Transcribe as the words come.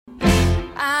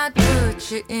I'd put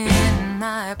you in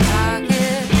my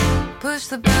pocket, push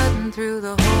the button through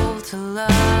the hole to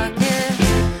lock it.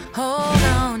 Hold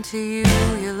on to you,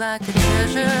 you're like a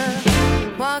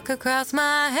treasure. Walk across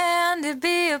my hand, it'd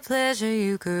be a pleasure.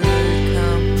 You could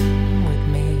come with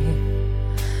me.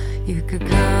 You could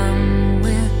come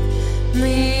with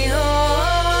me.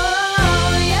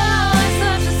 Oh, you're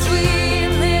such a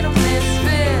sweet little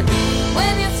misfit.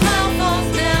 When your smile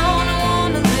falls down, I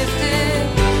wanna lift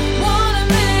it. Wanna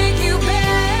make you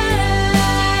better.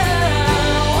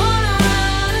 Wanna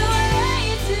run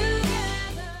away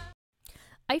together.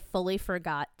 I fully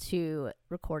forgot to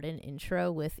record an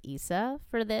intro with Issa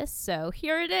for this, so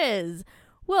here it is.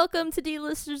 Welcome to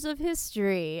D-Listers of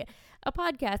History, a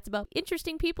podcast about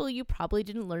interesting people you probably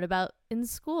didn't learn about in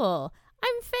school.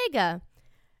 I'm Fayge.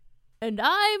 And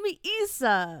I'm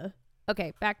Issa.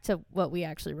 Okay, back to what we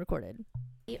actually recorded.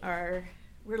 We're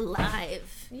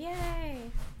live.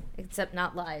 Yay. Except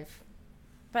not live.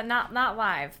 But not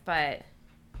live, but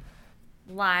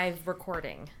live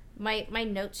recording. My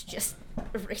notes just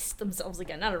erased themselves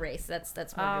again. Not erase. That's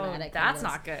more dramatic. That's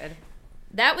not good.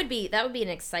 That would be an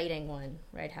exciting one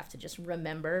where I'd have to just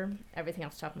remember everything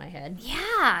off the top of my head.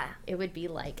 Yeah. It would be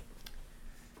like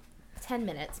 10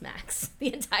 minutes max,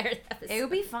 the entire episode. It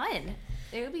would be fun.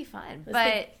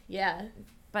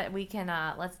 But we can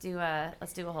let's do a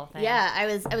whole thing. Yeah, I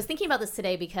was thinking about this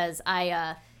today because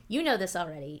you know this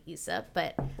already, Issa,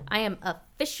 but I am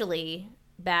officially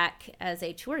back as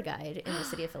a tour guide in the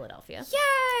city of Philadelphia.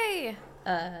 Yay!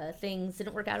 Things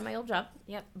didn't work out in my old job.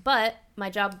 Yep. But my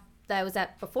job that I was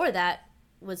at before that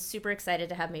was super excited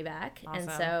to have me back. Awesome.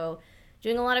 And so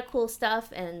doing a lot of cool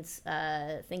stuff and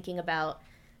thinking about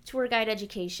tour guide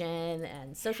education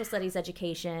and social studies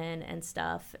education and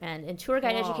stuff. And in tour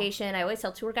guide education, I always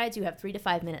tell tour guides you have 3 to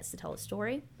 5 minutes to tell a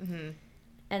story. Mm-hmm.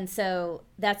 And so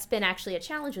that's been actually a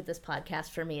challenge with this podcast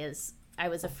for me is I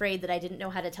was afraid that I didn't know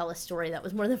how to tell a story that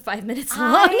was more than 5 minutes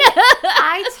long.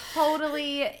 I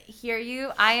totally hear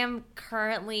you. I am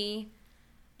currently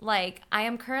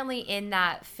in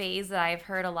that phase that I've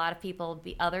heard a lot of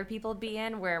other people be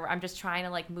in, where I'm just trying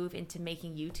to move into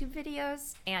making YouTube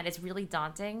videos, and it's really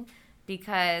daunting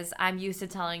because I'm used to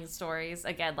telling stories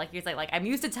again, like you're saying, I'm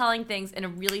used to telling things in a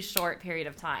really short period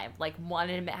of time, like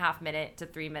 1.5 minutes to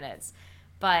 3 minutes,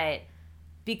 but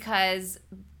because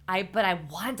I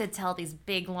want to tell these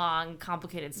big, long,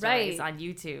 complicated stories on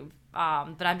YouTube,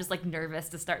 but I'm just nervous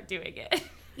to start doing it.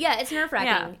 Yeah, it's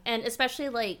nerve-wracking, Yeah. and especially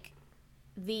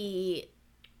the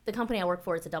company I work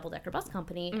for is a double-decker bus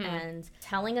company, and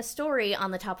telling a story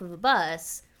on the top of a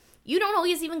bus, you don't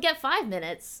always even get 5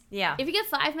 minutes. Yeah. If you get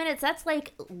 5 minutes, that's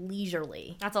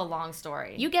leisurely. That's a long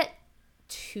story. You get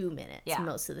 2 minutes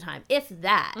most of the time, if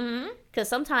that. Because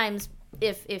sometimes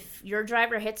if your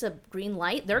driver hits a green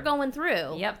light, they're going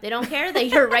through. Yep. They don't care that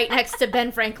you're right next to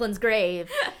Ben Franklin's grave.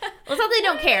 Well, it's not they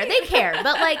don't care. They care.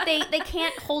 But, they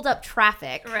can't hold up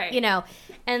traffic. Right.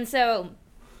 And so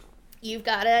you've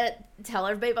got to tell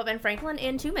everybody about Ben Franklin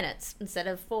in 2 minutes instead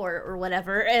of 4 or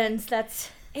whatever. And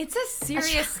it's a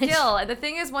serious skill. And the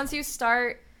thing is, once you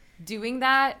start doing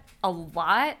that a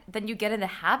lot, then you get in the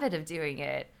habit of doing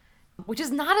it, which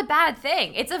is not a bad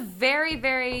thing. It's a very,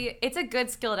 very, it's a good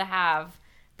skill to have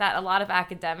that a lot of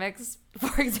academics,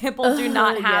 for example, do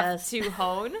not have to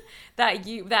hone,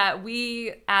 that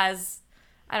we as,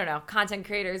 I don't know, content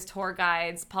creators, tour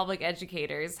guides, public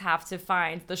educators have to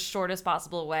find the shortest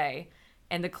possible way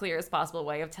and the clearest possible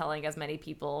way of telling as many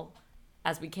people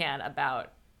as we can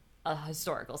about a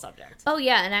historical subject. Oh,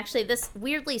 yeah. And actually, this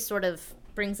weirdly sort of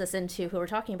brings us into who we're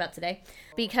talking about today,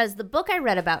 because the book I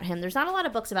read about him, there's not a lot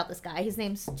of books about this guy. His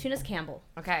name's Tunis Campbell.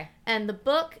 Okay. And the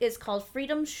book is called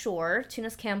Freedom Shore,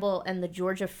 Tunis Campbell and the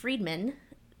Georgia Freedmen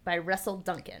by Russell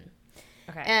Duncan.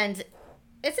 Okay. And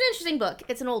it's an interesting book.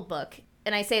 It's an old book.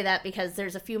 And I say that because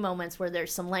there's a few moments where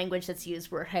there's some language that's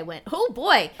used where I went, oh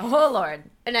boy. Oh, Lord.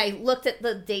 And I looked at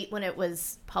the date when it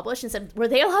was published and said, were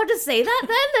they allowed to say that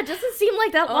then? That doesn't seem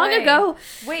like that long ago.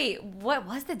 Wait, what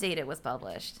was the date it was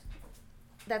published?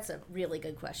 That's a really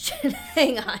good question.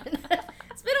 Hang on.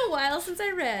 It's been a while since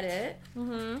I read it.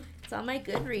 Mm-hmm. It's on my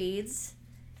Goodreads.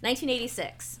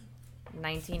 1986.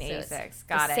 1986. So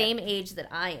Got the it. Same age that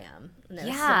I am. And there's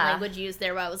some Yeah. language used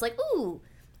there where I was like, ooh,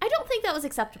 I don't think that was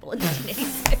acceptable in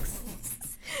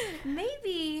 1986.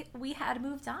 Maybe we had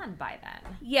moved on by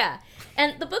then. Yeah.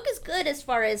 And the book is good as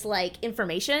far as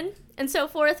information and so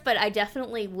forth, but I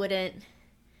definitely wouldn't.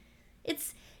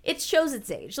 It shows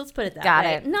its age. Let's put it that Got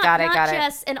way. it. Not Got it.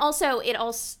 just, and also it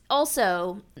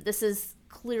also this is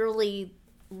clearly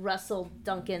Russell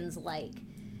Duncan's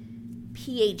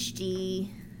PhD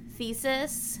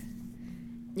thesis,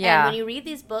 Yeah. And when you read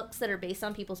these books that are based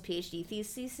on people's PhD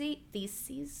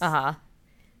theses,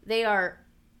 they are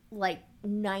like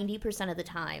 90% of the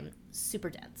time super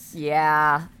dense.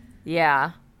 Yeah.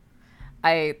 Yeah.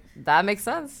 That makes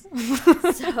sense.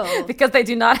 So because they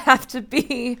do not have to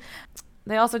be,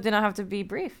 they also do not have to be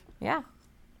brief. Yeah.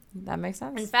 That makes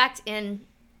sense. in fact, in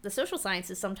the social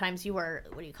sciences, sometimes you are,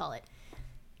 what do you call it?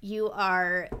 You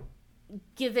are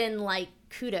given like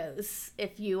kudos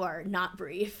if you are not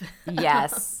brief.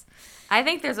 Yes. I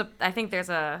think we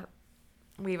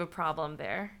have a problem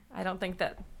there. I don't think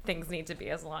that things need to be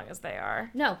as long as they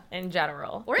are. No. In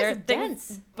general. Or as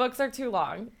dense. Books are too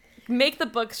long. Make the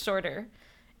books shorter.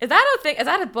 Is that a thing? Is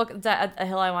that a book, a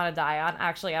hill I want to die on?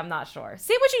 Actually, I'm not sure.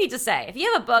 Say what you need to say. If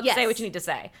you have a book, Yes. say what you need to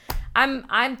say.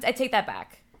 I take that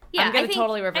back. Yeah, I'm going to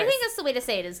totally reverse. I think that's the way to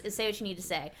say it is say what you need to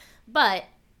say. But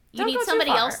you Don't need go too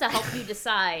somebody far. else to help you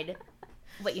decide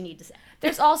what you need to say.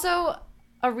 There's also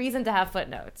a reason to have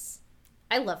footnotes.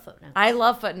 I love footnotes. I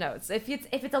love footnotes. If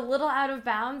it's a little out of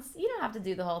bounds, you don't have to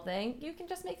do the whole thing. You can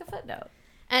just make a footnote.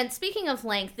 And speaking of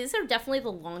length, these are definitely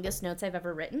the longest notes I've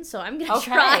ever written, so I'm going to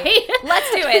Okay. try.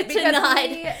 Let's do it.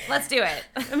 to Let's do it.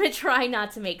 I'm going to try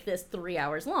not to make this 3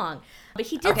 hours long. But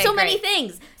he did Okay, so many great.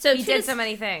 things. So He did so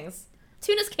many things.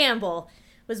 Tunis Campbell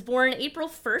was born April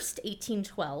 1st,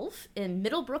 1812 in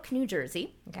Middlebrook, New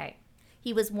Jersey. Okay.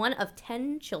 He was one of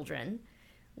 10 children,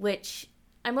 which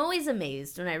I'm always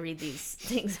amazed when I read these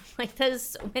things. I'm like, that is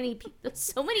so many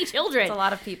children. It's a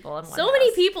lot of people in one So house.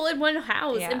 many people in one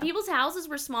house. Yeah. And people's houses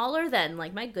were smaller then.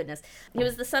 Like, my goodness. He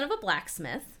was the son of a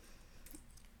blacksmith.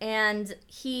 And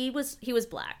he was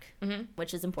black,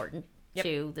 which is important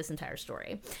to this entire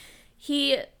story.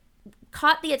 He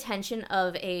caught the attention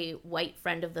of a white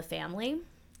friend of the family,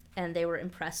 and they were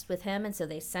impressed with him, and so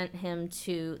they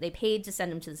paid to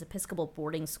send him to this Episcopal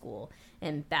boarding school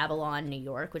in Babylon, New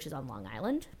York, which is on Long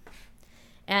Island.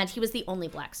 And he was the only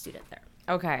black student there.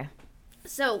 Okay.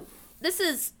 So this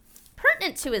is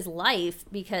pertinent to his life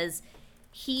because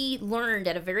he learned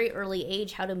at a very early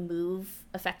age how to move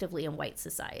effectively in white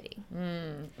society.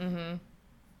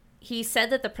 He said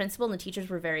that the principal and the teachers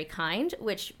were very kind,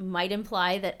 which might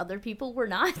imply that other people were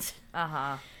not.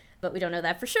 But we don't know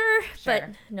that for sure. But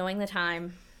knowing the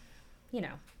time,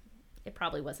 it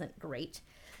probably wasn't great.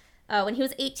 When he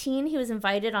was 18, he was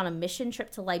invited on a mission trip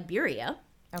to Liberia.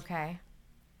 Okay.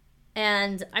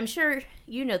 And I'm sure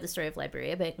you know the story of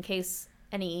Liberia, but in case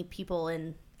any people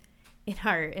in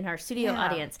our studio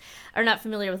audience are not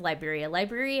familiar with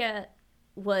Liberia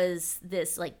was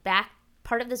this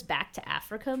part of this Back to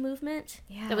Africa movement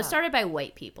that was started by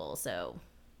white people. So,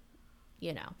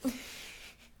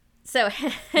 So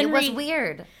It was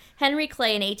weird. Henry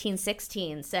Clay in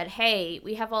 1816 said, "Hey,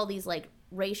 we have all these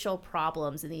racial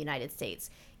problems in the United States.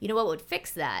 You know what would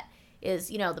fix that? Is,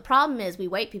 the problem is we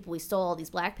white people, we stole all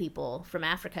these black people from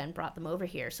Africa and brought them over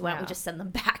here. So why don't we just send them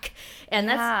back?" And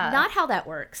that's not how that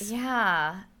works.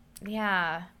 Yeah.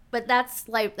 Yeah. But that's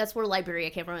where Liberia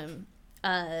came from.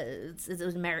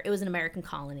 It was an American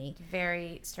colony.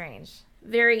 Very strange.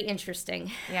 Very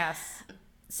interesting. Yes.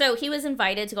 So he was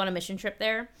invited to go on a mission trip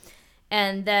there.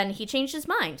 And then he changed his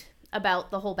mind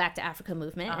about the whole Back to Africa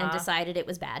movement and decided it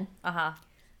was bad.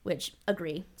 Which,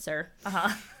 agree, sir.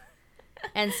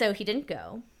 And so he didn't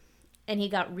go. And he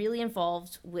got really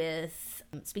involved with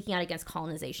speaking out against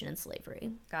colonization and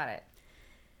slavery. Got it.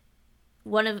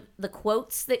 One of the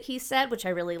quotes that he said, which I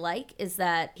really like, is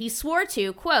that he swore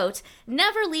to, quote,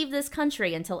 "never leave this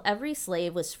country until every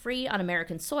slave was free on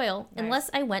American soil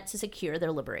unless I went to secure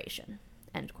their liberation,"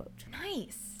 end quote.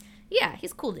 Nice. Yeah,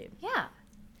 he's a cool dude. Yeah.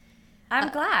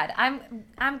 I'm glad.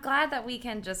 I'm glad that we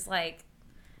can just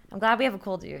I'm glad we have a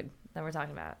cool dude that we're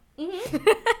talking about.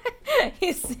 I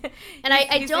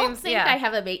don't think I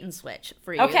have a bait and switch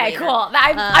for you. Okay, later. cool.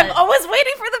 I'm always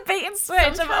waiting for the bait and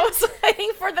switch. I'm always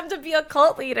waiting for them to be a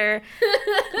cult leader,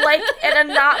 in a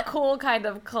not cool kind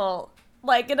of cult,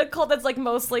 in a cult that's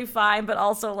mostly fine, but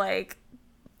also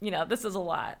this is a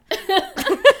lot.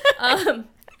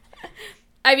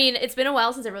 I mean, it's been a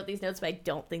while since I wrote these notes, but I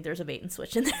don't think there's a bait and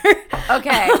switch in there.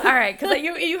 Okay, all right, because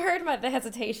you heard the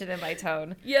hesitation in my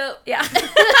tone. Yep. Yeah.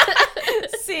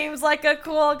 Seems like a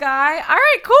cool guy. All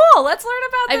right, cool. Let's learn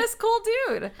about this cool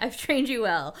dude. I've trained you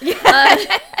well.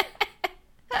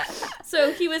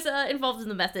 So he was involved in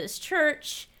the Methodist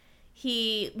Church.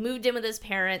 He moved in with his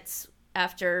parents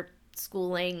after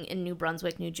schooling in New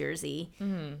Brunswick, New Jersey.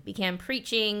 Began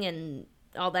preaching and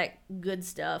all that good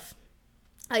stuff.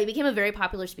 He became a very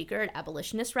popular speaker at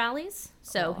abolitionist rallies,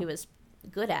 so he was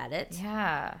good at it.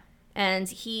 Yeah. And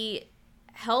he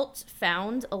helped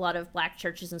found a lot of black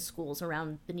churches and schools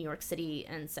around the New York City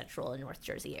and Central and North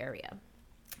Jersey area.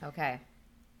 Okay.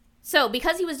 So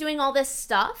because he was doing all this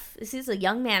stuff, this is a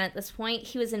young man at this point,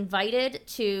 he was invited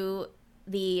to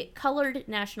the Colored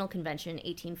National Convention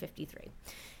 1853.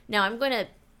 Now, I'm going to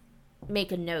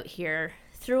make a note here.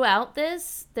 Throughout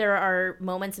this, there are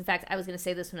moments, in fact, I was going to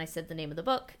say this when I said the name of the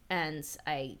book, and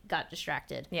I got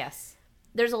distracted. Yes.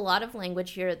 There's a lot of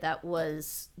language here that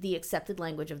was the accepted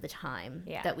language of the time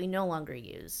that we no longer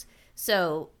use.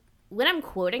 So when I'm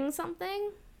quoting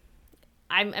something,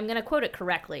 I'm going to quote it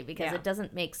correctly because it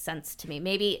doesn't make sense to me.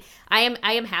 Maybe I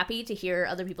am happy to hear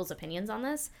other people's opinions on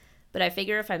this, but I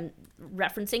figure if I'm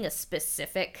referencing a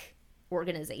specific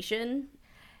organization.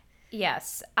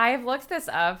 Yes. I've looked this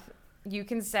up. You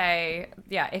can say,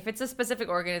 if it's a specific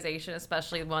organization,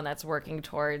 especially one that's working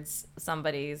towards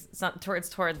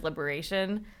towards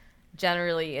liberation,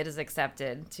 generally it is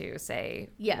accepted to say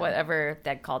whatever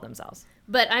they call themselves.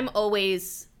 But I'm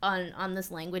always on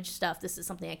this language stuff. This is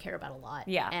something I care about a lot.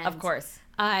 Yeah, and of course.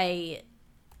 I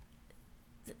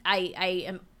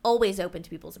am always open to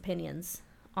people's opinions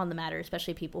on the matter,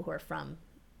 especially people who are from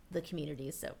the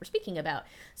communities that we're speaking about.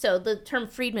 So the term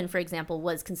freedman, for example,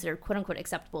 was considered quote unquote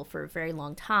acceptable for a very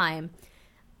long time.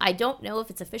 I don't know if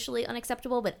it's officially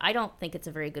unacceptable, but I don't think it's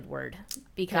a very good word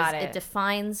because it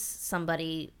defines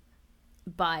somebody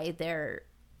by their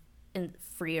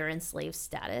free or enslaved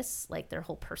status, like their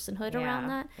whole personhood around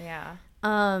that. Yeah.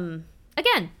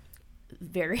 Again,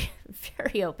 very,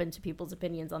 very open to people's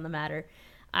opinions on the matter.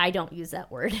 I don't use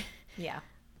that word. Yeah.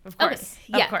 Of course.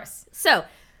 Okay. Of course. So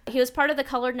he was part of the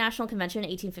Colored National Convention in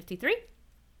 1853.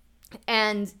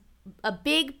 And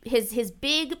his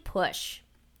big push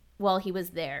while he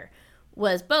was there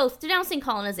was both denouncing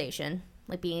colonization,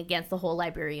 like being against the whole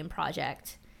librarian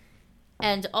project,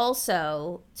 and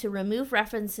also to remove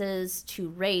references to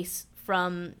race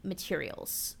from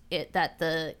materials that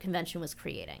the convention was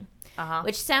creating,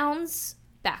 which sounds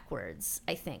backwards,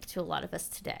 I think, to a lot of us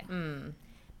today.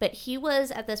 But he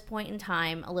was, at this point in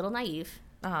time, a little naive,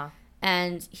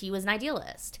 and he was an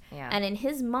idealist. Yeah. And in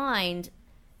his mind,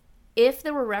 if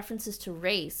there were references to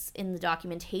race in the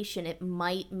documentation, it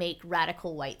might make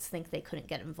radical whites think they couldn't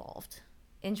get involved.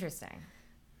 Interesting.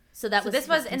 So this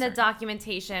was in the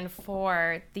documentation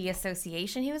for the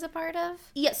association he was a part of?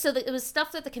 Yeah, so it was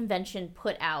stuff that the convention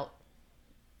put out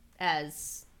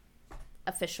as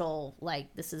official,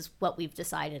 like, this is what we've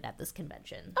decided at this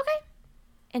convention. Okay.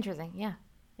 Interesting. Yeah.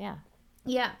 Yeah.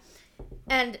 Yeah.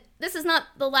 And this is not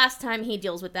the last time he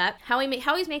deals with that. How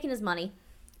he's making his money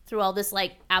through all this,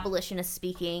 like, abolitionist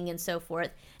speaking and so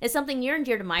forth is something near and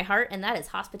dear to my heart, and that is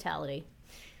hospitality.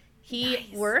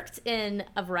 He worked in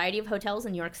a variety of hotels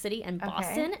in New York City and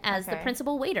Boston as the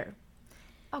principal waiter.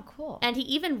 Oh, cool. And he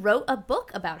even wrote a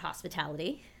book about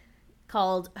hospitality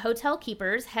called Hotel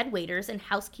Keepers, Head Waiters, and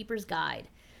Housekeeper's Guide.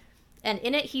 And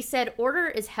in it, he said, "Order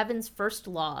is heaven's first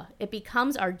law. It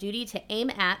becomes our duty to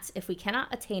aim at if we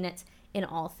cannot attain it in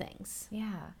all things."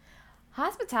 Yeah.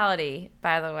 Hospitality,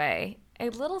 by the way, a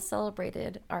little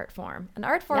celebrated art form. An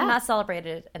art form not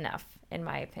celebrated enough, in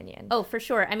my opinion. Oh, for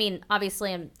sure. I mean,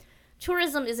 obviously,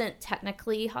 tourism isn't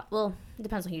technically, well, it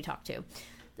depends on who you talk to.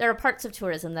 There are parts of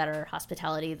tourism that are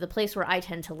hospitality. The place where I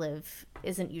tend to live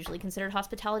isn't usually considered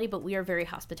hospitality, but we are very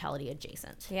hospitality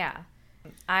adjacent. Yeah.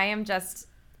 I am just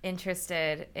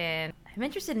interested in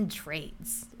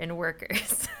trades and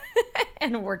workers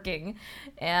and working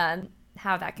and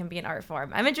how that can be an art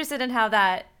form. I'm interested in how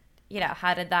that,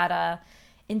 how did that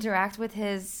interact with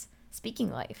his speaking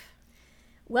life?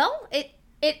 Well, it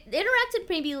interacted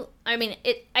maybe,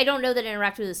 I don't know that it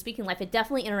interacted with his speaking life. It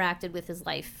definitely interacted with his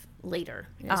life later,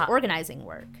 in his organizing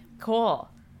work. Cool.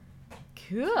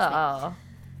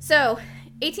 So,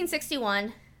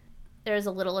 1861, there's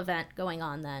a little event going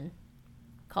on then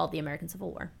called the American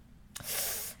Civil War.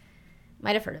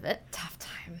 Might have heard of it. Tough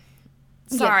time.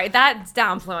 Sorry, that's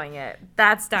downplaying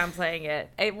it.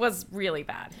 It was really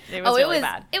bad. It was really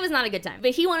bad. It was not a good time.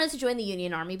 But he wanted to join the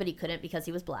Union Army, but he couldn't because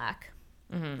he was black.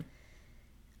 Mm-hmm.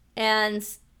 And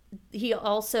he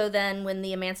also then, when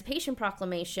the Emancipation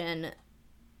Proclamation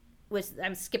was,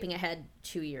 I'm skipping ahead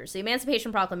 2 years. The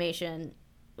Emancipation Proclamation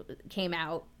came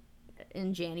out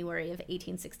in January of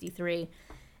 1863.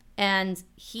 And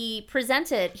he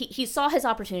presented, he saw his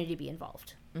opportunity to be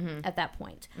involved at that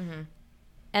point. Mm-hmm.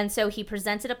 And so he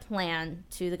presented a plan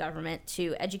to the government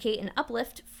to educate and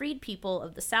uplift freed people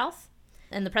of the South.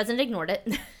 And the president ignored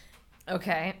it.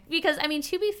 Okay. Because,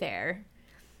 to be fair,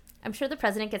 I'm sure the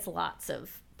president gets lots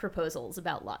of proposals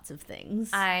about lots of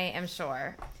things. I am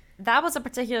sure. That was a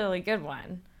particularly good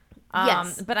one.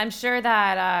 Yes. But I'm sure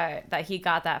that he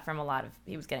got that from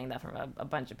he was getting that from a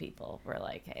bunch of people who were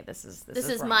like, hey, this is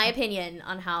wrong. My opinion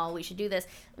on how we should do this.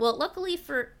 Well, luckily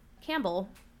for Campbell,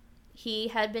 he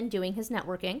had been doing his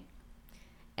networking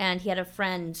And he had a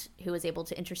friend who was able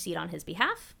to intercede on his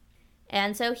behalf.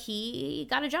 And so he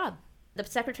got a job. The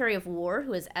Secretary of War,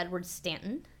 who is Edward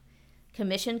Stanton,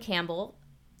 commissioned Campbell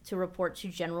to report to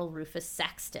General Rufus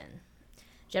Saxton.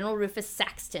 General Rufus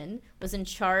Saxton was in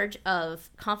charge of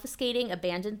confiscating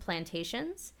abandoned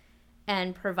plantations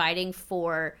and providing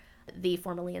for the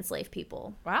formerly enslaved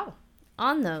people. Wow.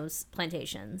 On those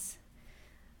plantations.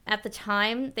 At the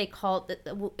time, they called,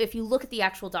 if you look at the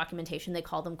actual documentation, they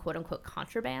call them quote-unquote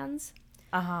contrabands.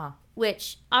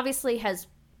 Which obviously has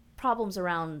problems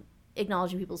around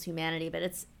acknowledging people's humanity, but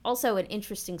it's also an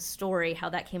interesting story how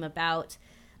that came about.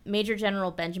 Major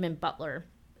General Benjamin Butler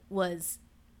was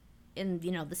in,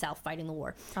 the South fighting the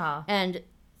war. And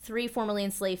 3 formerly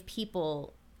enslaved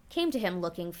people came to him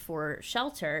looking for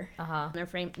shelter. Their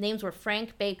names were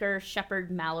Frank Baker, Shepard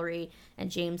Mallory,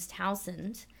 and James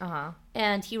Townsend.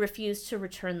 And he refused to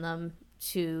return them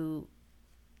to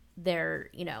their,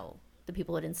 the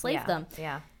people who had enslaved them.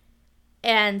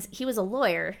 And he was a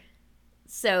lawyer,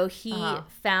 so he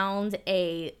found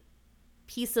a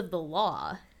piece of the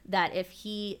law that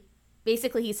he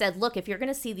said, look, if you're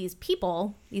going to see these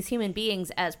people, these human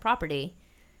beings as property,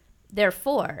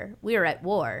 therefore, we are at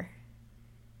war.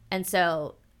 And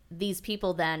so these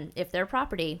people then, if they're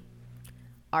property,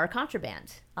 are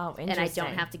contraband. Oh, interesting. And I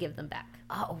don't have to give them back.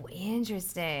 Oh,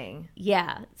 interesting.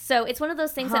 Yeah. So it's one of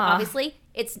those things that obviously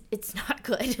it's not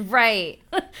good. Right.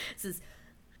 This is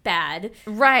bad.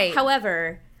 Right.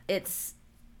 However,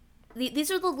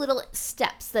 these are the little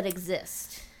steps that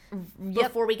exist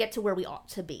before we get to where we ought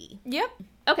to be. Yep.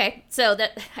 Okay. So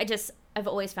I've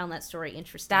always found that story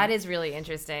interesting. That is really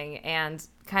interesting and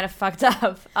kind of fucked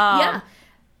up. Yeah.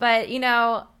 But,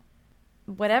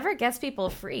 whatever gets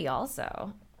people free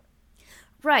also.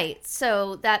 Right.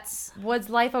 So Was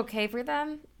life okay for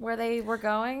them where they were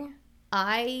going?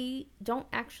 I don't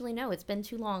actually know. It's been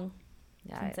too long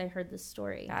since I heard this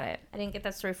story. Got it. I didn't get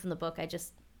that story from the book.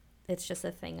 It's just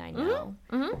a thing I know.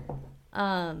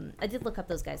 I did look up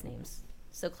those guys' names.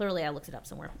 So clearly I looked it up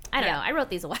somewhere. I don't know. I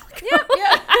wrote these a while ago.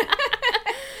 Yeah.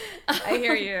 I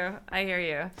hear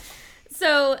you.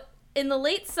 So in the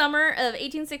late summer of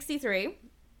 1863,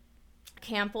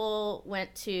 Campbell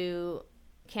went to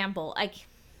Campbell. I'm going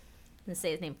to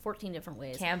say his name 14 different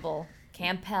ways. Campbell.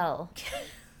 Campbell.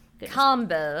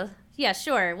 Campbell. Yeah,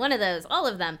 sure. One of those. All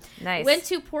of them. Nice. Went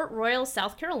to Port Royal,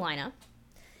 South Carolina.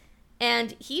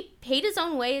 And he paid his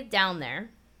own way down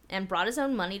there and brought his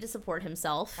own money to support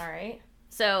himself. All right.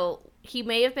 So he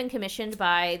may have been commissioned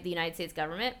by the United States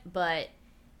government, but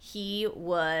he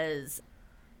was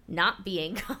not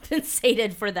being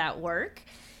compensated for that work.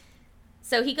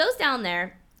 So he goes down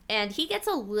there and he gets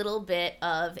a little bit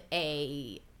of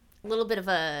a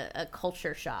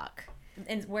culture shock.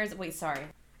 And wait, sorry.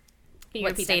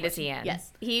 What state is he in?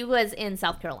 Yes. He was in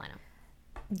South Carolina.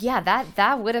 Yeah,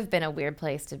 that would have been a weird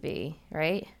place to be,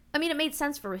 right? I mean, it made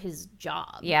sense for his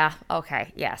job. Yeah,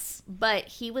 okay, yes. But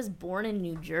he was born in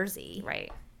New Jersey.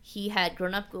 Right. He had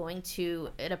grown up going to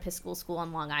an Episcopal school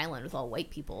on Long Island with all white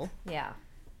people. Yeah.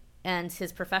 And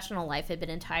his professional life had been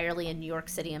entirely in New York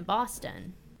City and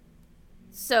Boston.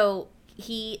 So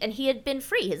he had been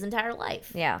free his entire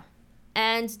life. Yeah.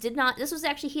 And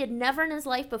he had never in his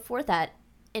life before that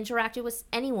interacted with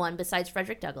anyone besides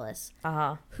Frederick Douglass,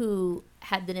 who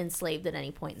had been enslaved at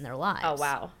any point in their lives. Oh,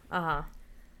 wow.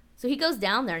 So he goes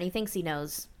down there and he thinks he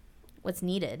knows what's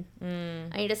needed.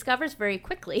 And he discovers very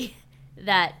quickly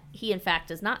that he, in fact,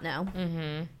 does not know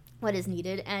what is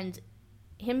needed. And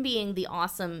him being the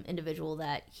awesome individual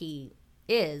that he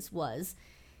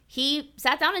he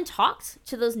sat down and talked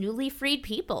to those newly freed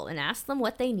people and asked them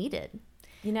what they needed.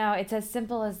 It's as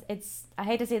simple as I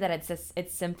hate to say that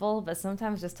it's simple, but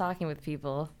sometimes just talking with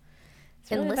people, it's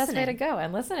really the best way to go.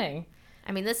 And listening.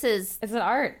 I mean, it's an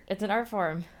art. It's an art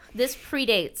form. This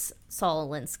predates Saul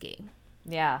Alinsky.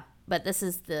 Yeah. But this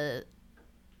is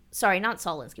sorry, not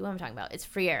Saul Alinsky. What am I talking about? It's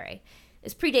Freire.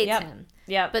 This predates him.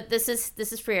 Yeah. But this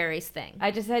is Freire's thing.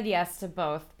 I just said yes to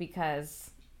both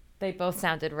because they both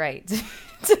sounded right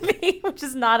to me, which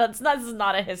is this is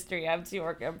not a history I'm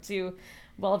too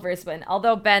well versed in.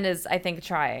 Although Ben is, I think,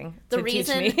 trying to teach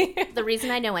me. The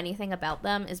reason I know anything about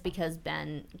them is because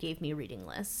Ben gave me reading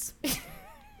lists.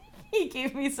 He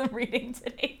gave me some reading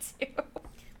today too.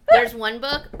 There's one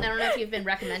book, I don't know if you've been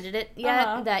recommended it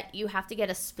yet, that you have to get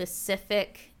a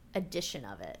specific edition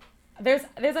of it. There's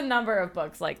a number of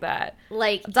books like that.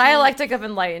 Like Dialectic of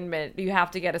Enlightenment, you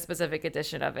have to get a specific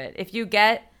edition of it. If you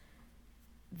get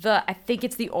I think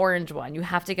it's the orange one, you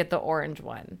have to get the orange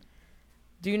one.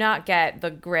 Do not get the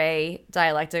gray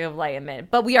dialectic of enlightenment.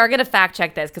 But we are going to fact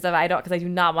check this because I do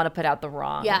not want to put out the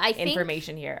wrong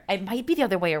information here. It might be the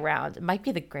other way around. It might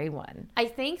be the gray one. I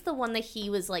think the one that he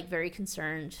was like very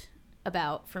concerned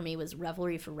about for me was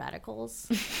Revelry for Radicals.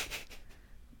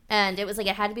 And it was like,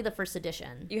 it had to be the first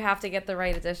edition. You have to get the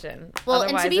right edition. Well,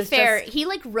 otherwise, and to be fair, he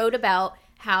like wrote about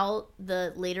how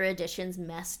the later editions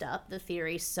messed up the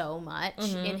theory so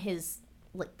much in his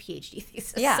like PhD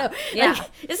thesis. Yeah. So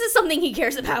like, this is something he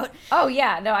cares about. Oh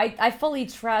yeah. No, I fully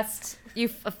trust you,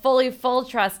 full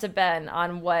trust to Ben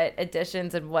on what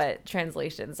editions and what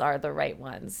translations are the right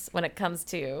ones when it comes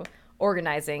to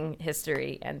organizing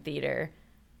history and theater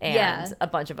and a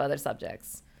bunch of other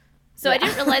subjects. So I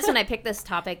didn't realize when I picked this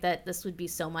topic that this would be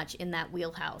so much in that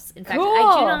wheelhouse. In fact,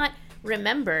 I do not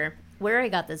remember where I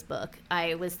got this book.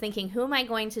 I was thinking, who am I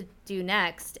going to do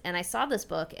next? And I saw this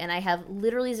book, and I have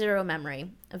literally zero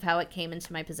memory of how it came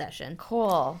into my possession.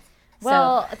 Cool.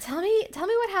 Well, tell me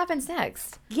what happens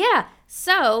next. Yeah.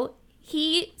 So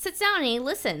he sits down and he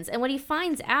listens, and what he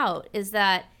finds out is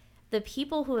that the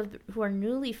people who are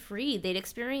newly freed, they'd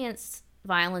experienced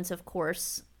violence, of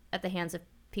course, at the hands of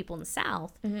people in the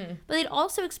South, but they'd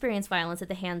also experienced violence at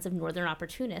the hands of Northern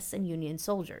opportunists and Union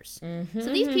soldiers.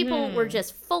 So these people were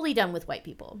just fully done with white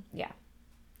people. Yeah.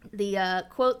 The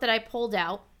quote that I pulled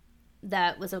out,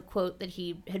 that was a quote that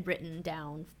he had written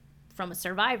down from a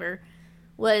survivor,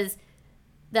 was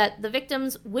that the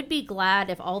victims would be glad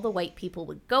if all the white people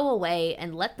would go away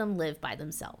and let them live by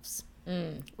themselves.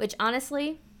 Which,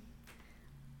 honestly,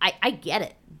 I get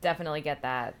it. Definitely get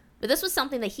that. But this was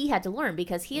something that he had to learn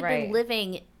because he had been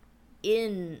living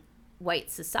in white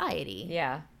society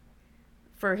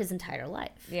for his entire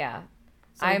life. Yeah.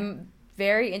 So, I'm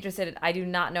very interested. I do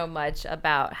not know much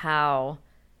about how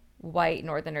white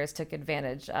Northerners took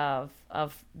advantage of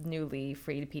newly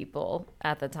freed people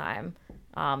at the time.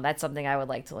 That's something I would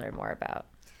like to learn more about.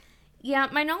 Yeah,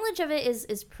 my knowledge of it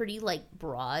is pretty like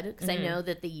broad because I know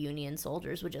that the Union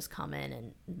soldiers would just come in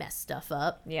and mess stuff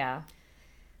up. Yeah.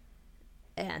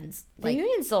 And the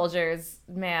Union soldiers,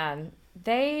 man,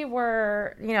 they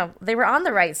were on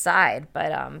the right side,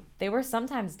 but they were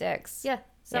sometimes dicks. Yeah,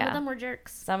 some of them were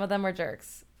jerks. Some of them were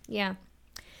jerks. Yeah.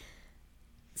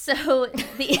 So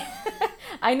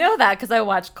I know that because I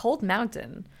watched Cold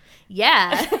Mountain.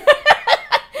 Yeah.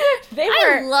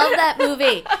 I love that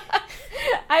movie.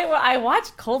 I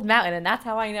watched Cold Mountain, and that's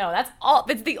how I know.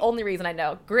 It's the only reason I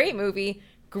know. Great movie,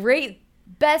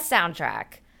 best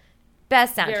soundtrack.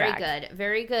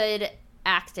 Very good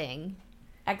acting.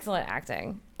 Excellent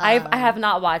acting. I have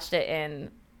not watched it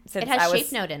since it has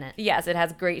Shape Note in it. Yes, it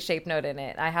has great Shape Note in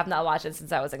it. I have not watched it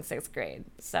since I was in 6th grade,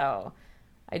 so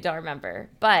I don't remember.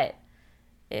 But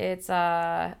it's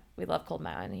we love Cold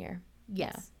Mountain here.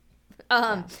 Yes.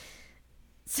 Yeah.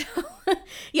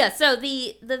 So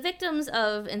the victims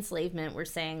of enslavement were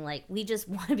saying like, we just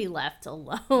want to be left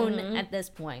alone at this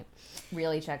point.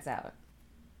 Really checks out.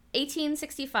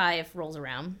 1865 rolls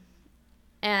around,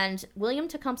 and William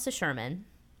Tecumseh Sherman,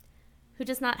 who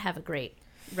does not have a great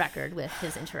record with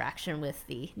his interaction with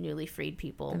the newly freed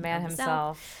people. The man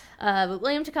himself. But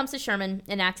William Tecumseh Sherman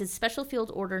enacted Special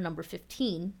Field Order No.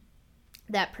 15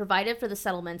 that provided for the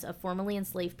settlement of formerly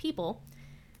enslaved people,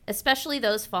 especially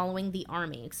those following the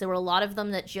army. Because there were a lot of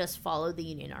them that just followed the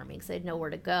Union Army because they had nowhere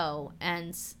to go.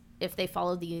 And if they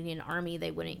followed the Union Army,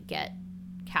 they wouldn't get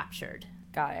captured.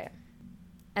 Got it.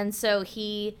 And so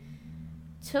he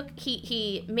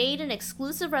made an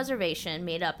exclusive reservation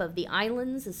made up of the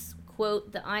islands, this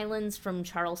quote, the islands from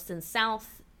Charleston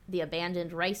south, the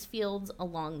abandoned rice fields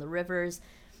along the rivers,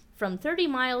 from 30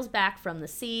 miles back from the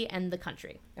sea and the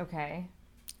country. Okay.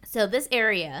 So this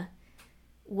area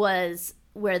was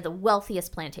where the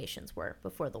wealthiest plantations were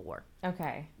before the war.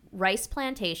 Okay. Rice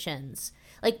plantations.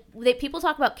 Like, people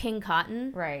talk about King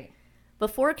Cotton. Right.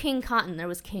 Before King Cotton, there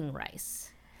was King Rice.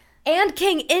 And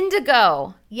King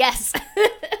Indigo. Yes.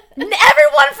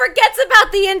 Everyone forgets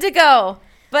about the indigo.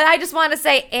 But I just want to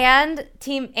say, and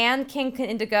King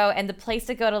Indigo, and the place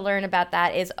to go to learn about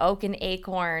that is Oak and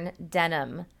Acorn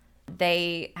Denim.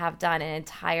 They have done an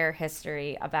entire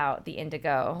history about the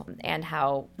indigo and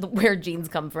where jeans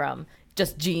come from.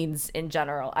 Just jeans in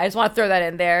general. I just want to throw that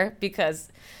in there because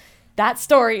that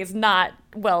story is not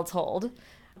well told.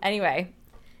 Anyway.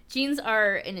 Jeans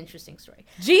are an interesting story.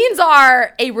 Jeans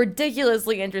are a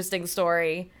ridiculously interesting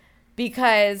story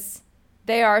because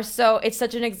it's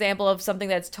such an example of something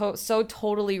that's so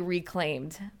totally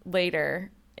reclaimed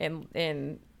later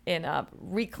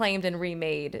reclaimed and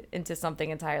remade into something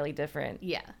entirely different.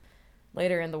 Yeah.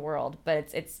 Later in the world, but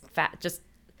it's just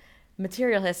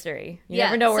material history. You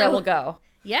never know where it will go.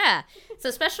 Yeah.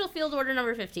 So Special Field Order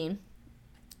No. 15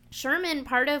 Sherman,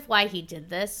 part of why he did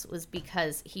this was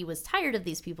because he was tired of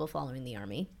these people following the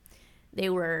army. They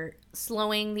were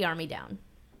slowing the army down.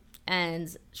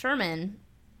 And Sherman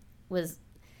was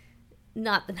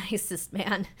not the nicest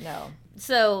man. No.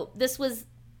 So this was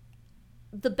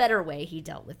the better way he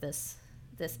dealt with this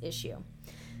issue.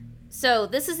 So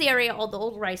this is the area all the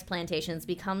old rice plantations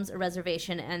becomes a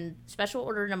reservation, and Special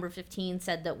Order Number 15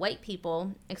 said that white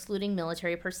people, excluding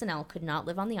military personnel, could not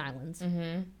live on the islands.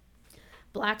 Mm-hmm.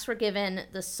 Blacks were given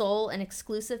the sole and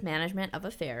exclusive management of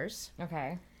affairs.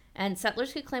 Okay. And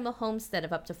settlers could claim a homestead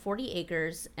of up to 40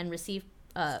 acres and receive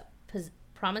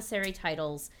promissory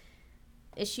titles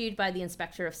issued by the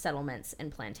Inspector of Settlements and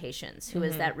Plantations, who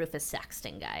is that Rufus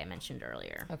Saxton guy I mentioned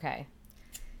earlier. Okay.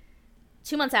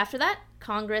 2 months after that,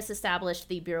 Congress established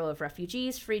the Bureau of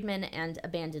Refugees, Freedmen, and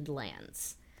Abandoned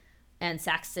Lands. And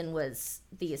Saxton was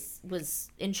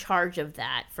in charge of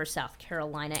that for South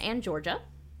Carolina and Georgia,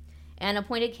 and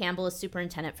appointed Campbell as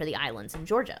superintendent for the islands in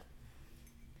Georgia.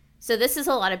 So this is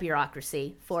a lot of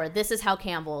bureaucracy for this is how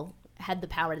Campbell had the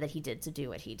power that he did to do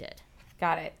what he did.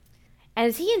 Got it. And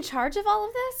is he in charge of all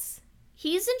of this?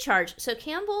 He's in charge. So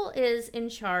Campbell is in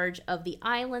charge of the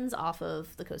islands off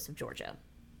of the coast of Georgia.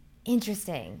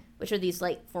 Interesting. Which are these,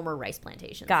 like, former rice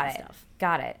plantations Got stuff.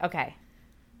 Got it. Okay.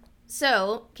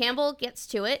 So Campbell gets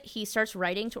to it. He starts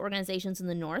writing to organizations in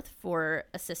the North for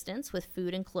assistance with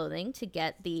food and clothing to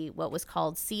get what was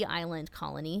called Sea Island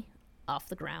Colony off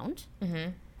the ground.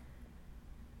 Mm-hmm.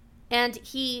 And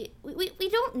we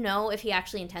don't know if he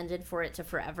actually intended for it to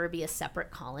forever be a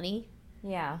separate colony.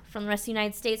 Yeah. From the rest of the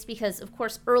United States, because, of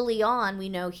course, early on, we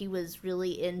know he was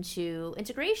really into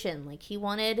integration. Like, he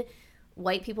wanted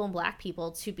white people and black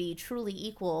people to be truly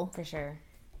equal. For sure.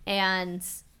 And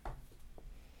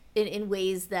in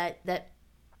ways that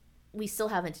we still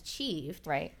haven't achieved.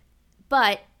 Right.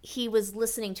 But he was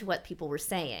listening to what people were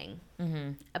saying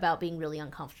about being really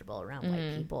uncomfortable around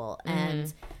white people.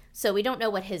 And so we don't know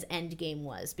what his end game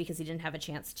was because he didn't have a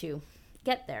chance to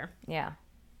get there. Yeah.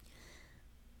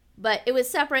 But it was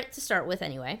separate to start with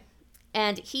anyway.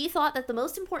 And he thought that the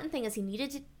most important thing is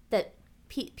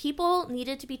people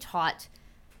needed to be taught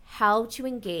how to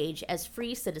engage as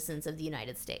free citizens of the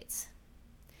United States.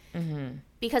 Mm-hmm.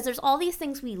 Because there's all these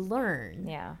things we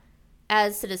learn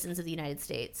as citizens of the United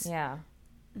States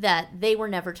that they were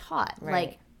never taught. Right.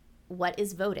 Like, what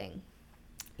is voting?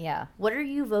 Yeah. What are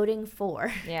you voting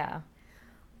for? Yeah.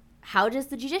 How does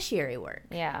the judiciary work?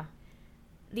 Yeah.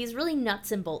 These really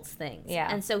nuts and bolts things. Yeah.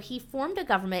 And so he formed a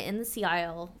government in the Sea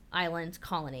Island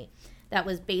colony that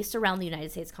was based around the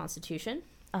United States Constitution.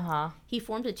 Uh-huh. He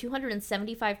formed a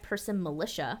 275-person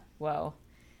militia. Whoa.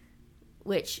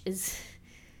 Which is...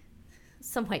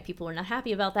 Some white people are not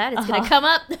happy about that. It's going to come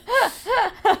up.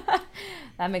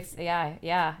 That makes... Yeah.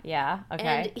 Okay.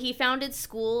 And he founded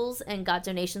schools and got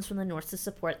donations from the North to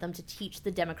support them to teach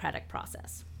the democratic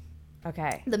process.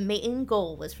 Okay. The main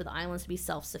goal was for the islands to be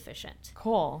self-sufficient.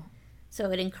 Cool. So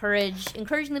it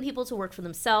encouraging the people to work for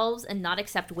themselves and not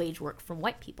accept wage work from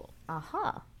white people.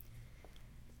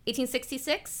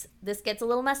 1866, this gets a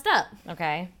little messed up.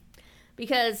 Okay.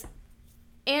 Because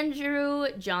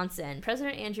President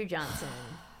Andrew Johnson,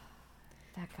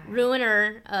 that guy,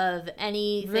 ruiner of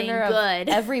anything good. Of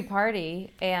every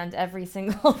party and every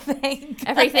single thing.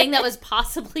 Everything that was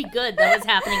possibly good that was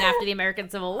happening after the American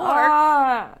Civil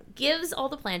War, gives all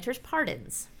the planters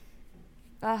pardons.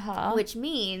 Which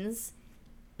means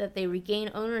that they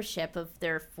regain ownership of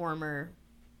their former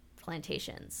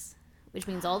plantations. Which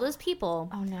means all those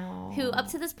people who up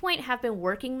to this point have been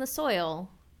working the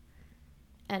soil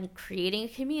and creating a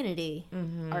community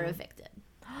are evicted.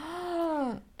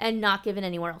 And not given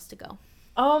anywhere else to go.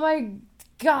 Oh my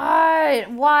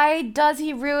God. Why does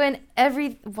he ruin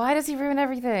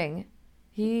everything?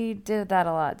 He did that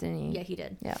a lot, didn't he? Yeah, he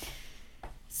did. Yeah.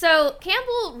 So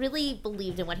Campbell really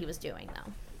believed in what he was doing,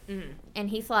 though. Mm-hmm. And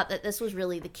he thought that this was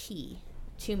really the key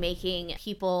to making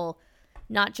people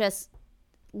not just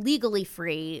legally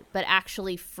free, but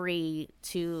actually free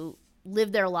to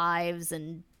live their lives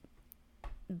and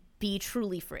be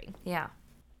truly free. Yeah.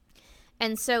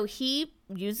 And so he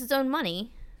used his own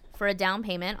money for a down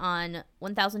payment on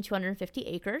 1,250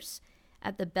 acres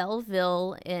at the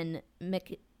Belleville in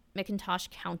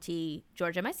McIntosh County,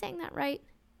 Georgia. Am I saying that right?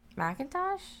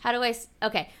 McIntosh? How do I...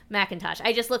 Okay, McIntosh.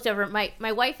 I just looked over.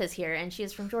 My wife is here, and she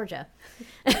is from Georgia.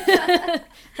 So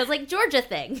it's like Georgia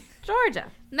thing. Georgia.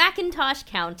 McIntosh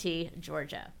County,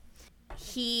 Georgia.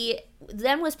 He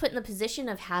then was put in the position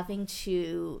of having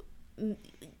to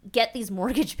get these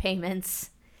mortgage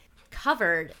payments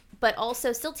covered, but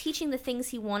also still teaching the things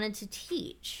he wanted to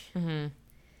teach. Mm-hmm.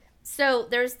 So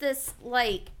there's this,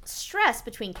 like, stress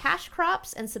between cash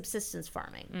crops and subsistence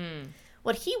farming.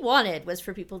 What he wanted was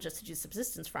for people just to do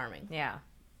subsistence farming. Yeah.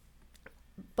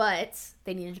 But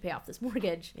they needed to pay off this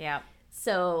mortgage. Yeah.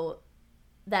 So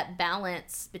that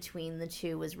balance between the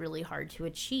two was really hard to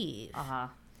achieve. Uh-huh.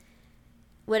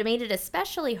 What made it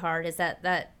especially hard is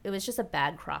that it was just a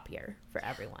bad crop year for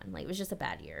everyone. Like, it was just a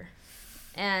bad year.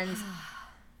 And,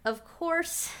 of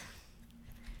course,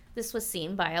 this was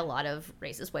seen by a lot of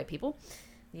racist white people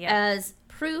as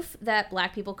proof that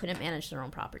black people couldn't manage their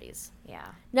own properties. Yeah.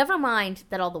 Never mind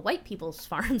that all the white people's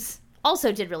farms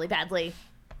also did really badly.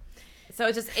 So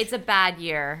it's a bad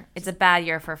year. It's a bad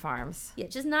year for farms. Yeah,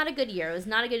 just not a good year. It was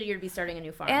not a good year to be starting a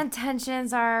new farm. And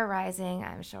tensions are rising,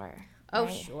 I'm sure. Oh,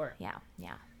 right? sure. Yeah,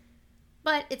 yeah.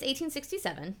 But it's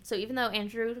 1867, so even though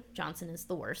Andrew Johnson is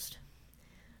the worst,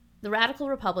 the Radical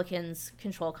Republicans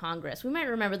control Congress. We might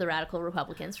remember the Radical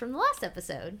Republicans from the last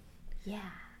episode. Yeah.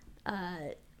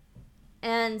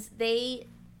 And they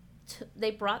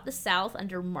brought the South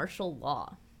under martial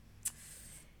law.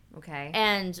 Okay.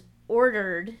 And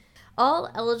ordered all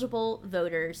eligible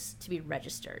voters to be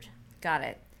registered. Got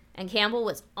it. And Campbell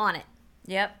was on it.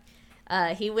 Yep.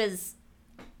 He was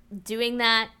doing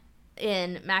that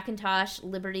in McIntosh,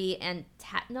 Liberty, and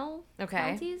Tatnall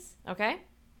counties. Okay.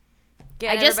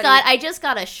 I just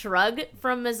got a shrug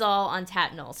from Mazal on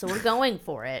Tatnall, so we're going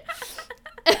for it.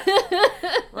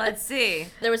 Let's see.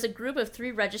 There was a group of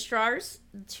 3 registrars.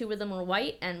 2 of them were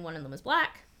white, and 1 of them was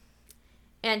black.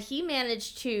 And he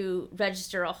managed to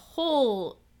register a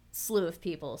whole slew of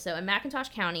people. So in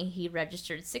McIntosh County, he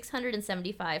registered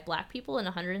 675 black people and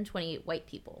 128 white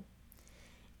people.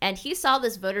 And he saw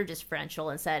this voter differential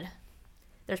and said,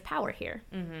 there's power here,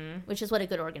 which is what a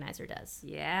good organizer does.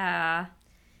 Yeah.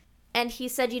 And he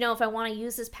said, if I want to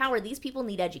use this power, these people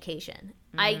need education.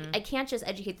 I can't just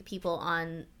educate the people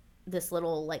on this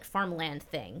little, like, farmland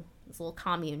thing, this little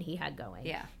commune he had going.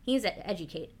 Yeah. He needs to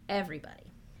educate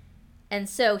everybody. And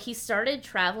so he started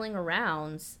traveling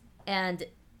around and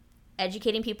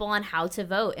educating people on how to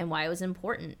vote and why it was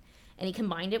important. And he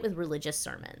combined it with religious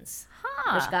sermons,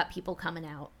 which got people coming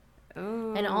out.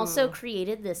 Ooh. And also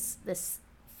created this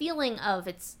feeling of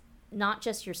it's not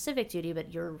just your civic duty,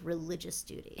 but your religious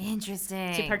duty.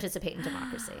 Interesting. To participate in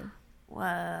democracy.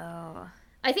 Whoa.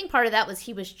 I think part of that was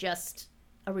he was just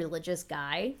a religious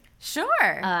guy.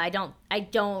 Sure. I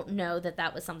don't know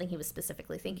that was something he was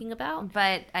specifically thinking about.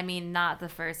 But, I mean, not the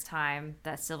first time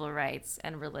that civil rights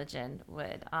and religion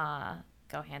would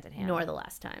go hand in hand. Nor the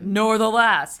last time. Nor the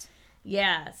last.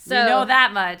 Yeah. So we know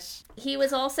that much. He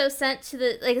was also sent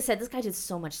to like I said, this guy did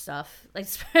so much stuff. Like,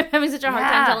 I'm having such a hard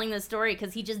time telling this story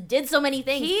because he just did so many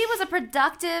things. He was a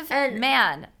productive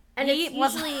man. And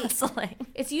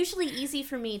it's usually easy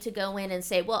for me to go in and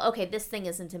say, well, okay, this thing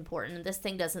isn't important and this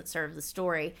thing doesn't serve the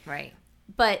story. Right.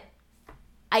 But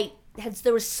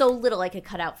there was so little I could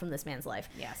cut out from this man's life.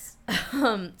 Yes.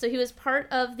 So he was part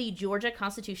of the Georgia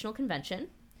Constitutional Convention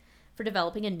for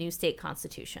developing a new state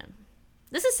constitution.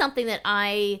 This is something that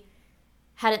I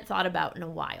hadn't thought about in a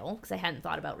while because I hadn't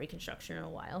thought about Reconstruction in a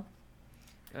while.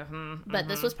 But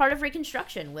this was part of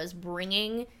Reconstruction, was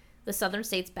bringing the southern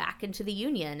states back into the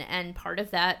Union. And part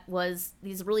of that was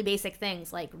these really basic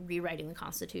things like rewriting the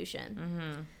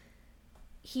Constitution.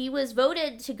 He was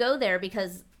voted to go there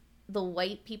because the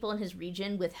white people in his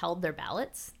region withheld their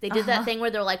ballots. They did that thing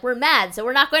where they're like, we're mad, so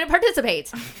we're not going to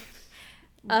participate.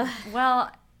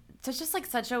 Well, it's just like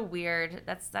such a weird,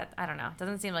 I don't know. It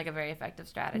doesn't seem like a very effective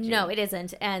strategy. No, it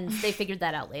isn't. And they figured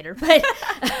that out later. But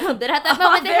at that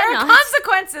moment, there are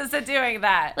consequences to doing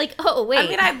that. Like, oh, wait. I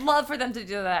mean, I'd love for them to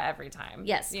do that every time.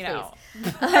 Yes, you know.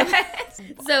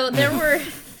 So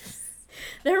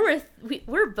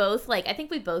we're both like, I think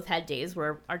we both had days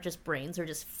where our brains are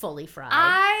just fully fried.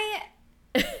 I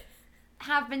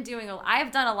have been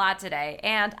I've done a lot today,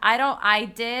 and I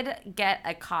did get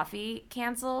a coffee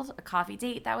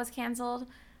date that was canceled,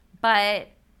 but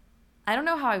I don't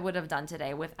know how I would have done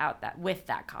today with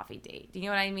that coffee date. Do you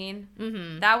know what I mean?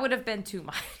 Mm-hmm. That would have been too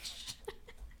much.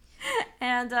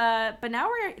 And but now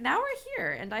we're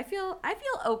here, and I feel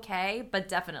okay, but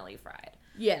definitely fried.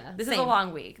 Yeah, this is a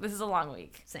long week.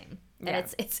 Same. Yeah.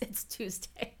 And it's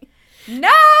Tuesday. No,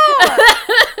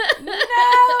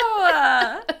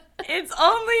 no. It's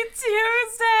only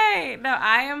Tuesday. No,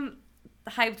 I am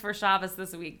hyped for Shabbos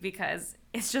this week because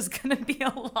it's just going to be a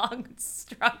long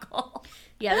struggle.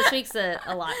 Yeah, this week's a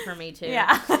lot for me too.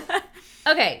 Yeah.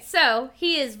 Okay, so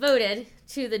he is voted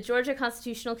to the Georgia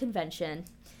Constitutional Convention,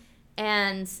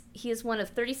 and he is one of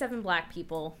 37 black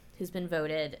people who's been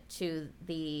voted to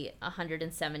the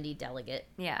 170 delegate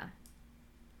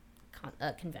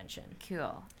convention.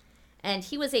 Cool. And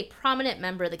he was a prominent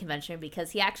member of the convention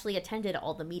because he actually attended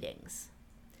all the meetings.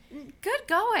 Good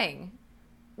going.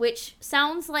 Which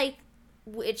sounds like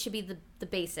it should be the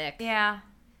basic. Yeah.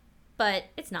 But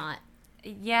it's not.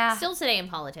 Yeah. Still today in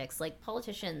politics, like,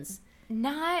 politicians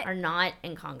are not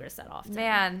in Congress that often.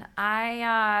 Man,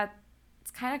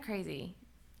 it's kind of crazy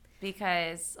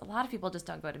because a lot of people just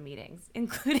don't go to meetings,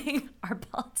 including our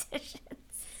politicians.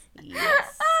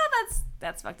 Yes.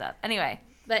 That's fucked up. Anyway.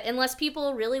 But unless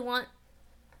people really want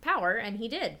power, and he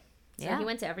did. So Yeah. he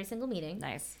went to every single meeting.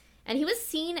 Nice. And he was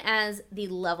seen as the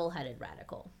level-headed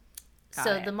radical.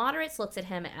 So the moderates looked at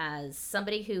him as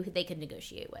somebody who they could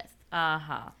negotiate with.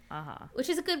 Which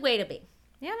is a good way to be.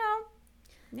 You know.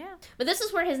 Yeah. But this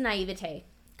is where his naivete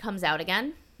comes out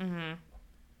again. Mm-hmm.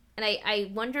 And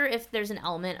I wonder if there's an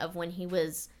element of when he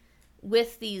was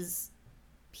with these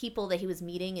people that he was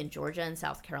meeting in Georgia and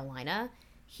South Carolina,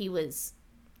 he was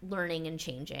learning and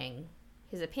changing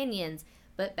his opinions,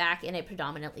 but back in a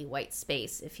predominantly white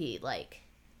space, if he, like,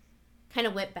 kind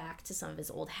of went back to some of his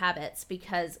old habits,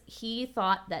 because he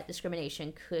thought that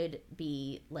discrimination could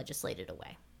be legislated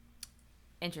away.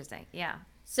 Interesting. Yeah.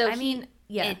 So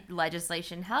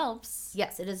legislation helps.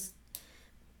 Yes, it is.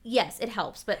 Yes, it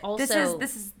helps, but also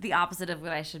this is the opposite of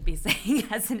what I should be saying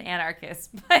as an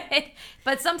anarchist,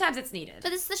 but sometimes it's needed.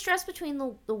 But it's the stress between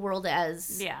the world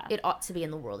as Yeah. it ought to be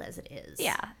and the world as it is.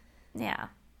 Yeah.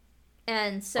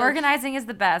 And so Organizing is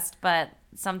the best, but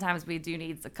sometimes we do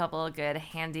need a couple of good,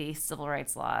 handy civil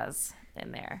rights laws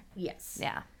in there. yes.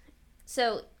 Yeah.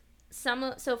 So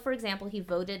for example, he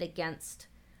voted against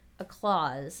a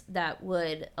clause that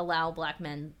would allow black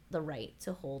men the right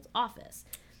to hold office.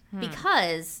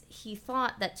 Because he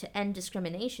thought that to end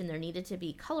discrimination, there needed to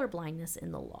be colorblindness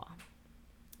in the law.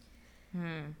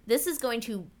 This is going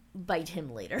to bite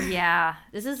him later. Yeah.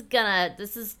 This is gonna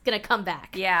come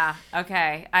back. Yeah.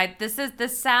 Okay.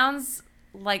 This sounds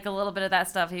like a little bit of that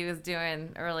stuff he was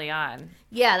doing early on.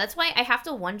 Yeah, that's why I have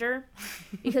to wonder,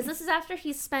 because this is after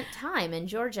he's spent time in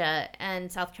Georgia and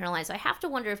South Carolina. So I have to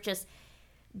wonder if just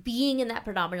being in that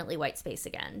predominantly white space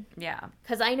again. Yeah.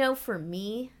 Because I know for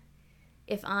me,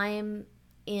 if I'm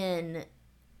in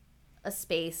a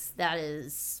space that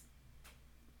is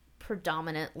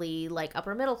predominantly like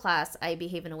upper middle class, I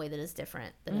behave in a way that is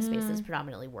different than a space that's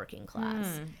predominantly working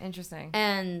class. Interesting.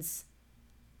 And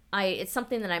it's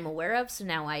something that I'm aware of. So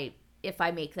now if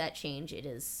I make that change, it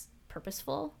is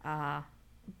purposeful.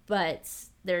 But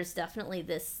there's definitely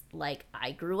this, like,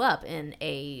 I grew up in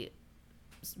a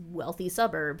wealthy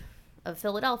suburb of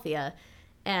Philadelphia,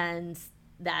 and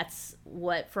that's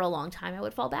what for a long time I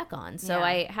would fall back on. So Yeah.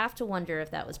 I have to wonder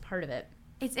if that was part of it.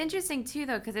 It's interesting too,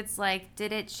 though, because it's like,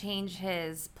 did it change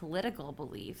his political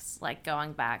beliefs, like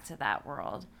going back to that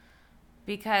world?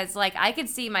 Because, like, I could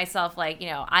see myself, like,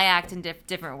 you know, I act in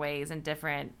different ways in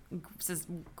different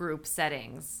group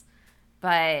settings,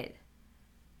 but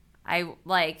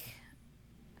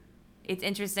it's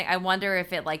interesting. I wonder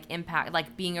if it, like, impact,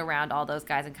 like, being around all those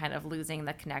guys and kind of losing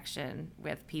the connection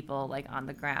with people, like, on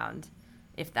the ground.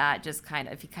 If that just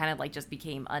if he kind of like just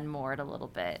became unmoored a little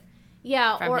bit,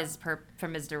 Yeah,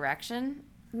 from his direction,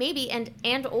 maybe, and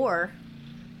or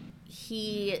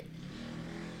he.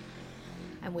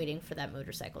 I'm waiting for that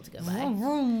motorcycle to go by.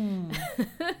 All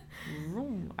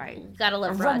right, Gotta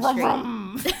love Broad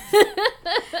Street.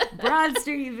 Broad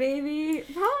Street, baby.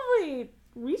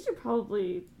 We should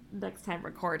probably next time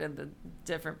record in the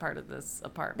different part of this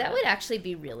apartment. That would actually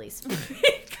be really smart.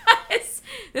 Because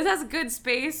this has good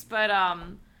space, but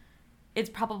it's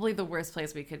probably the worst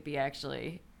place we could be,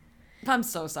 actually. I'm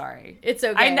so sorry. It's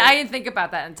okay. I didn't think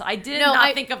about that until I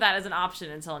think of that as an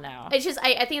option until now. It's just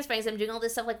I think it's funny because I'm doing all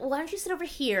this stuff like, well, why don't you sit over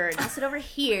here and I'll sit over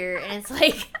here, and it's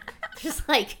like just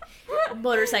like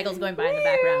motorcycles going by in the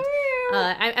background.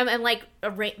 I'm like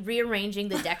rearranging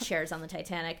the deck chairs on the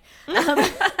Titanic.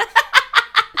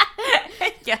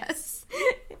 Yes.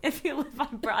 If you live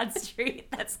on Broad Street,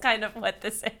 that's kind of what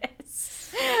this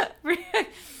is.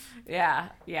 Yeah.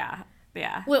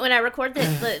 When I record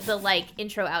the like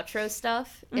intro outro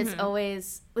stuff, it's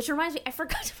always, which reminds me, I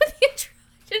forgot to put the intro.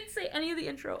 I didn't say any of the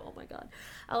intro. Oh my god,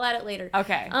 I'll add it later.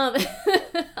 Okay. I'll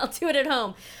do it at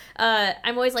home.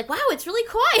 I'm always like, wow, it's really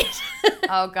quiet.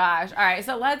 Oh gosh. All right.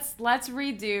 So let's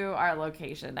redo our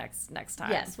location next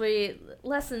time. Yes,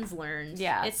 lessons learned.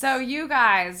 Yeah. So you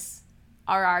guys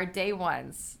are our day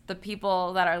ones, the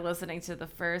people that are listening to the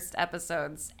first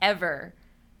episodes ever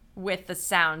with the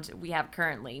sound we have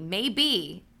currently.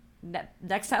 Maybe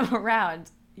next time around,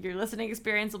 your listening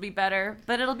experience will be better,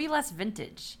 but it'll be less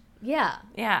vintage. Yeah.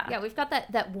 Yeah. We've got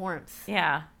that warmth.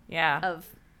 Yeah. Of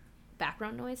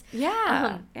background noise.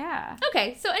 Yeah. Yeah.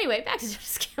 Okay. So anyway, back to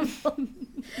Tunis Campbell.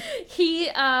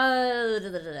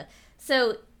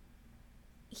 So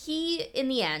he, in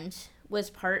the end, was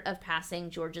part of passing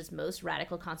Georgia's most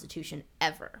radical constitution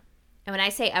ever. And when I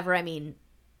say ever, I mean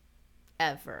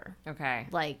ever. Okay.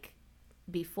 Like,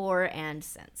 before and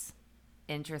since.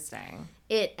 Interesting.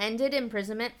 It ended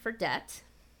imprisonment for debt.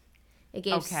 It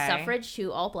gave suffrage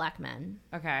to all black men.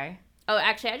 Okay. Oh,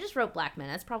 actually, I just wrote black men.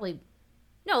 That's probably...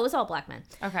 No, it was all black men.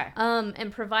 Okay.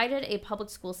 And provided a public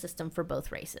school system for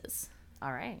both races.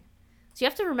 All right. So you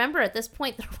have to remember, at this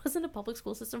point, there wasn't a public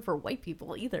school system for white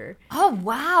people either. Oh,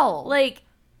 wow. Like,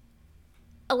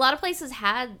 a lot of places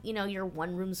had, you know, your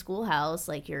one-room schoolhouse,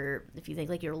 like if you think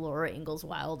like your Laura Ingalls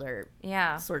Wilder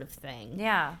sort of thing.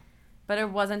 Yeah. But it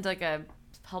wasn't like a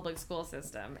public school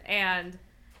system. And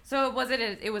so it was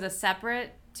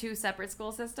two separate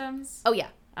school systems? Oh, yeah.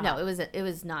 No, it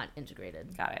was not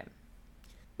integrated. Got it.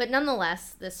 But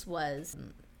nonetheless, this was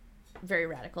very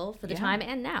radical for the time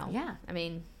and now. Yeah. I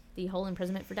mean, the whole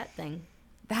imprisonment for debt thing.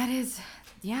 That is,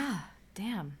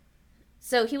 damn.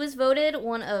 So he was voted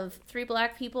one of 3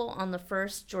 black people on the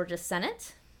first Georgia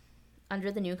Senate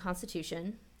under the new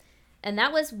Constitution. And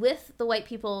that was with the white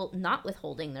people not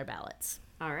withholding their ballots.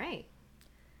 All right.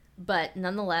 But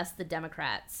nonetheless, the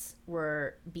Democrats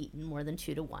were beaten more than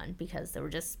 2-1 because there were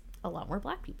just a lot more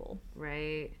black people.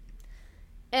 Right.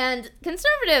 And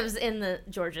conservatives in the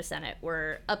Georgia Senate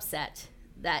were upset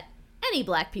that any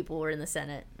black people were in the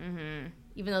Senate,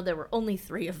 even though there were only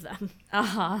 3 of them.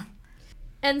 Uh-huh.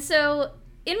 And so,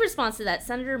 in response to that,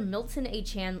 Senator Milton A.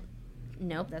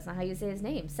 Nope, that's not how you say his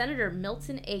name. Senator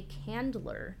Milton A.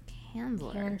 Candler.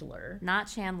 Not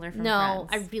Chandler from No,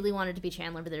 Friends. I really wanted to be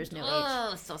Chandler, but there's no H.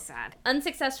 Oh, so sad.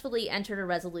 Unsuccessfully entered a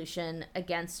resolution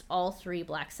against all 3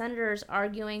 black senators,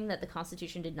 arguing that the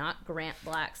Constitution did not grant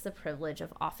blacks the privilege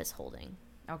of office holding.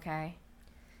 Okay.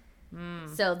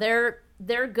 So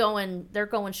they're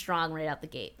going strong right out the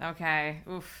gate. Okay.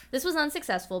 Oof. This was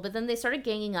unsuccessful, but then they started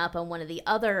ganging up on one of the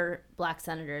other black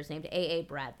senators named A.A.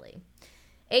 Bradley.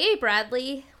 A.A.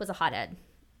 Bradley was a hothead.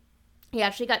 He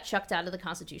actually got chucked out of the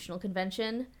Constitutional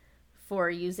Convention for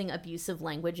using abusive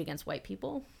language against white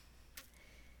people.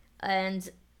 And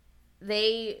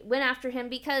they went after him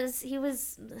because he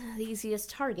was the easiest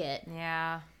target.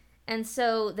 Yeah. And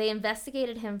so they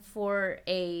investigated him for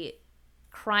a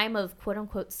crime of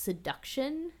quote-unquote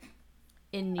seduction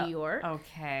in New York.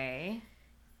 Okay.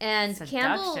 And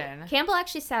Seduction. Campbell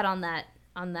actually sat on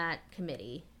that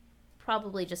committee,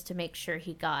 probably just to make sure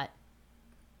he got,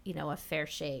 you know, a fair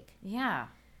shake. Yeah.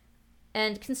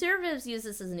 And conservatives use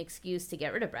this as an excuse to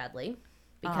get rid of Bradley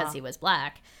because he was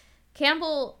black.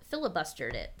 Campbell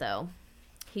filibustered it, though.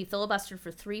 He filibustered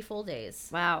for 3 full days.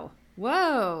 Wow.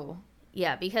 Whoa.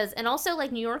 Yeah, because, and also,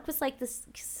 like, New York was like, this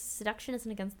seduction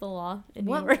isn't against the law in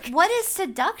New York. What is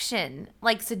seduction?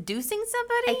 Like seducing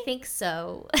somebody? I think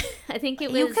so. I think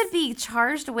it was. You could be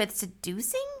charged with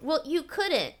seducing? Well, you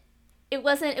couldn't. It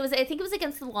wasn't, I think it was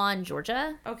against the law in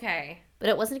Georgia. Okay. But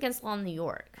it wasn't against the law in New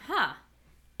York. Huh.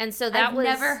 And so I've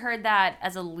never heard that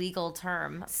as a legal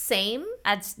term. Same.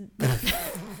 That's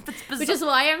Which is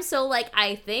why I'm so, like,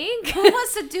 I think. Who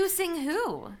was seducing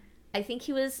who? I think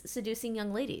he was seducing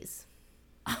young ladies.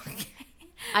 Okay.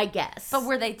 I guess. But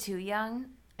were they too young?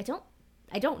 I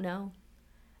don't know.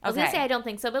 I was going to say I don't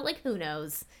think so, but, like, who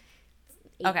knows?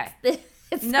 Okay.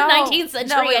 It's the 19th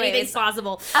century. Anything's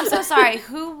possible. I'm so sorry.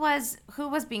 Who was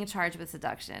being charged with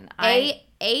seduction?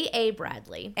 A.A.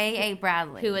 Bradley. A.A.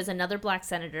 Bradley. Who is another black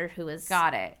senator who is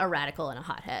Got it. a radical and a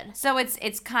hothead. So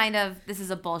it's kind of, this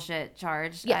is a bullshit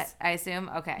charge, yes. I assume?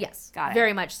 Okay. Yes. Got it.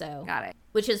 Very much so. Got it.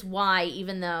 Which is why,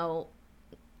 even though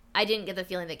I didn't get the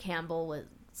feeling that Campbell was,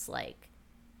 like,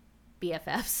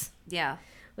 BFFs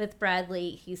with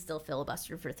Bradley, he still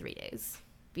filibustered for 3 days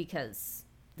because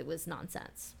it was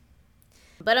nonsense.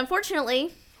 But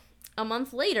unfortunately, a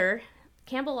month later,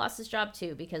 Campbell lost his job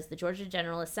too because the Georgia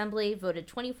General Assembly voted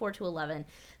 24-11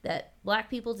 that black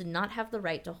people did not have the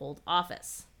right to hold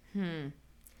office.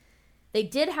 They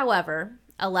did, however,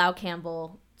 allow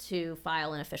Campbell to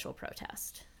file an official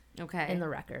protest. Okay. In the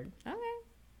record. Okay.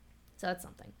 So that's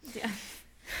something. Yeah.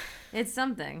 It's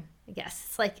something. I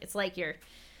guess it's like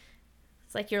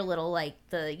your little, like,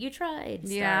 the "you tried"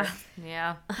 star.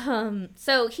 Yeah.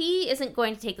 So he isn't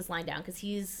going to take this line down because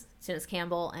he's Tunis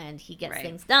Campbell and he gets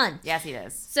things done. Yes, he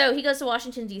does. So he goes to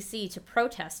Washington D.C. to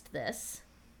protest this,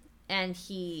 and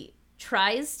he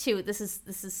tries to. This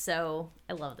is so.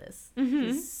 I love this.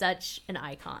 He's such an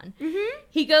icon.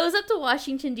 He goes up to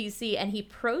Washington D.C. and he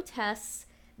protests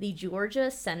the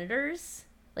Georgia senators,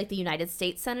 like the United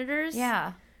States senators,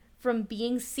 from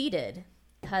being seated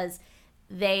because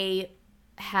they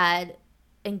had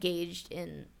engaged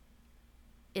in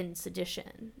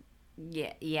sedition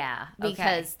Yeah.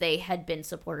 Because they had been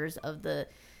supporters of the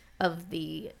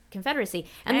Confederacy.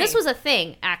 And this was a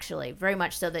thing, actually, very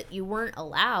much so, that you weren't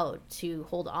allowed to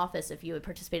hold office if you had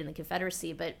participated in the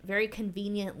Confederacy. But very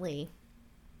conveniently,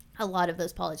 a lot of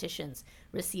those politicians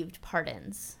received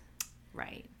pardons.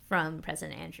 Right. From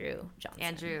President Andrew Johnson.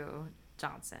 Andrew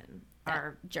Johnson. That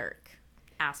our jerk.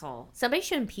 Asshole. Somebody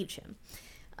should impeach him.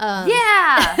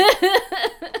 Yeah!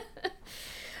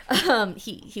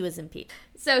 He was impeached.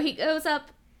 So he goes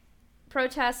up,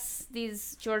 protests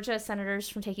these Georgia senators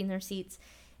from taking their seats,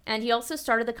 and he also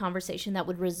started the conversation that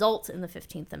would result in the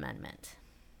 15th Amendment,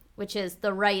 which is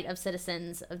the right of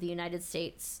citizens of the United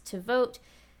States to vote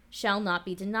shall not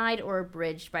be denied or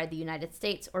abridged by the United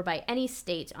States or by any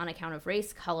state on account of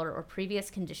race, color, or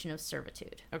previous condition of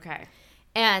servitude. Okay.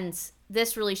 And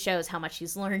this really shows how much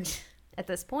he's learned at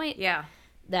this point. Yeah.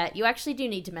 That you actually do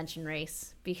need to mention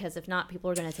race, because if not, people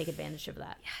are going to take advantage of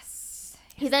that. Yes.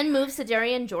 He then moves to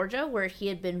Darien, Georgia, where he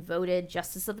had been voted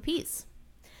Justice of the Peace.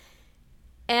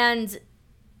 And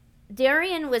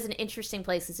Darien was an interesting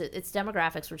place because its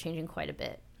demographics were changing quite a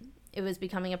bit. It was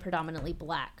becoming a predominantly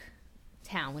black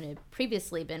town when it had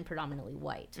previously been predominantly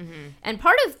white. Mm-hmm. And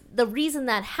part of the reason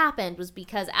that happened was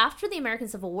because after the American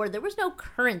Civil War, there was no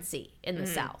currency in the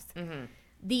South. Mm-hmm.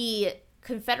 The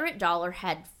Confederate dollar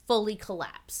had fully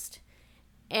collapsed.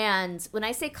 And when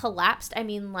I say collapsed, I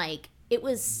mean like it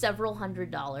was several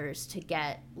 $100s to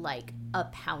get like a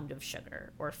pound of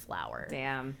sugar or flour.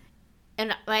 Damn.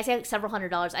 And when I say like several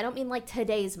 $100s, I don't mean like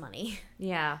today's money.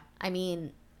 Yeah. I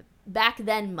mean back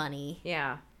then money.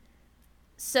 Yeah.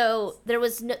 So there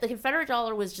was the Confederate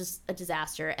dollar was just a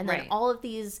disaster. And then all of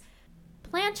these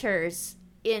planters,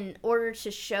 in order to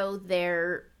show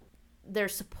their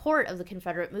support of the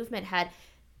Confederate movement, had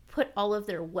put all of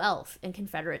their wealth in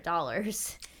Confederate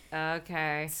dollars.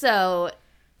 Okay. So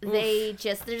there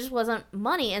just wasn't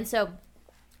money. And so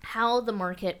how the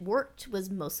market worked was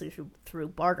mostly through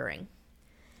bartering.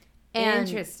 And,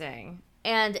 interesting.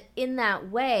 And in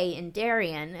that way, in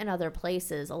Darien and other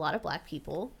places, a lot of black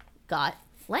people got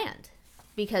land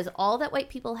because all that white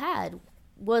people had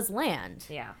was land.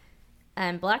 Yeah.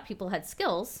 And black people had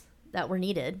skills that were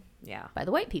needed by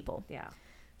the white people. Yeah.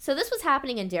 So this was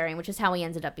happening in Darien, which is how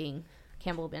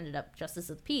Campbell ended up Justice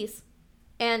of the Peace.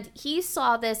 And he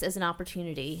saw this as an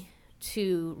opportunity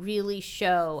to really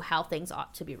show how things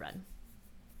ought to be run.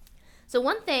 So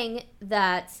one thing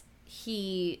that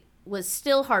he was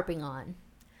still harping on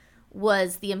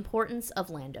was the importance of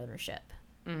land ownership.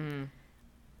 Mm-hmm.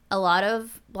 A lot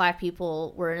of black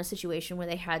people were in a situation where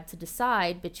they had to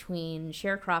decide between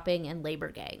sharecropping and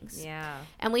labor gangs. Yeah.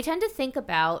 And we tend to think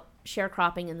about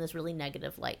sharecropping in this really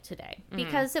negative light today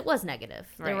because it was negative.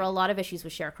 Right. There were a lot of issues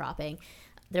with sharecropping.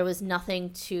 There was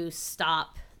nothing to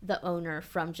stop the owner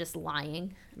from just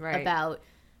lying about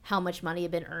how much money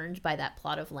had been earned by that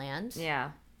plot of land.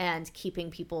 Yeah. And keeping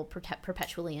people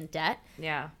perpetually in debt.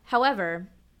 Yeah. However,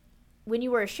 when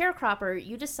you were a sharecropper,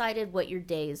 you decided what your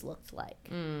days looked like.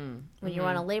 When you were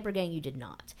on a labor gang, you did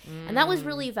not. And that was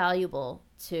really valuable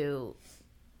to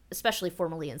especially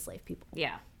formerly enslaved people.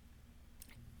 Yeah.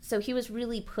 So he was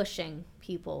really pushing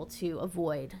people to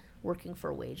avoid working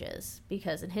for wages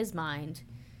because in his mind,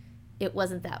 it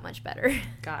wasn't that much better.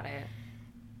 Got it.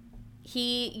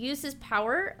 He used his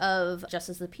power of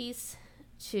Justice of the Peace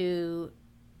to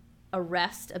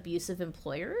arrest abusive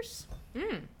employers.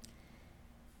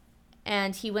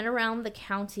 And he went around the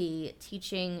county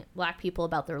teaching black people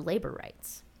about their labor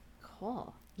rights.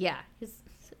 Cool. Yeah. He's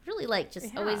really like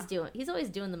just always doing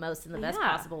the most in the best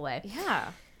possible way.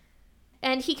 Yeah.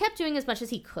 And he kept doing as much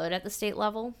as he could at the state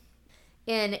level.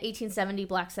 In 1870,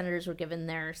 black senators were given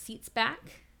their seats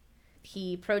back.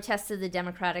 He protested the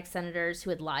Democratic senators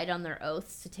who had lied on their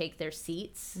oaths to take their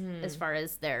seats as far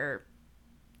as their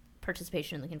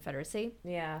participation in the Confederacy.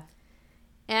 Yeah.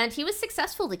 And he was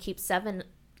successful to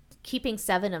keeping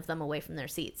 7 of them away from their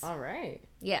seats. All right.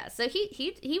 Yeah, so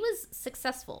he was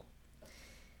successful.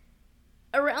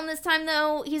 Around this time,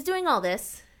 though, he's doing all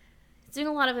this. He's doing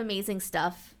a lot of amazing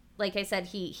stuff. Like I said,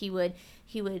 he would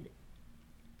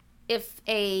if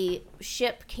a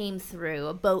ship came through,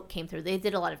 a boat came through, they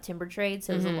did a lot of timber trade,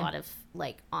 so it was a lot of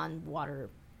like on water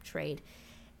trade.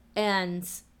 And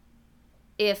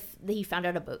if he found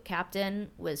out a boat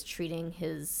captain was treating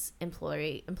his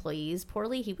employees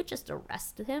poorly, he would just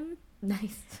arrest him.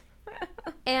 Nice.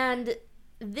 And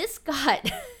this got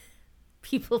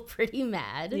people pretty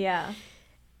mad. Yeah.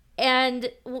 And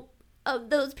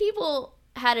those people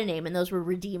had a name, and those were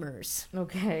redeemers.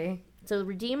 Okay. So the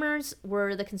redeemers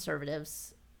were the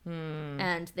conservatives,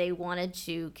 and they wanted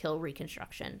to kill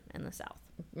Reconstruction in the South.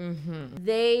 Mm-hmm.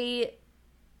 They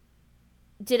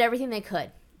did everything they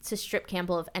could to strip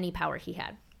Campbell of any power he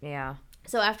had. Yeah.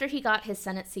 So after he got his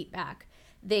Senate seat back,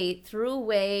 they threw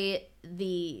away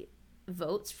the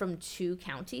votes from 2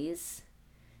 counties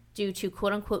due to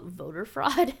quote-unquote voter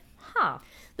fraud. Huh.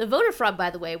 The voter fraud, by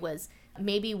the way, was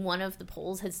maybe one of the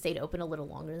polls had stayed open a little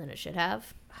longer than it should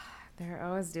have. They're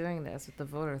always doing this with the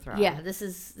voter fraud. Yeah, this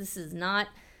is not...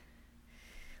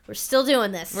 We're still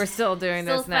doing this. We're still doing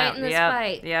this now. Still fighting this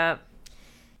fight. Yep.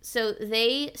 So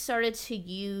they started to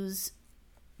use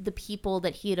the people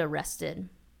that he had arrested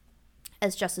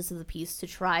as justice of the peace to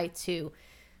try to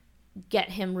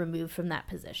get him removed from that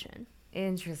position.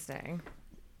 Interesting.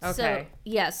 Okay.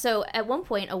 So at one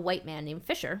point, a white man named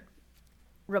Fisher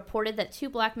reported that 2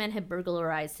 black men had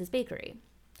burglarized his bakery.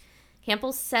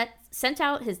 Campbell sent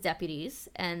out his deputies,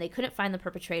 and they couldn't find the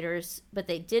perpetrators, but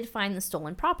they did find the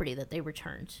stolen property that they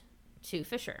returned to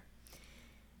Fisher.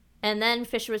 And then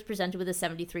Fisher was presented with a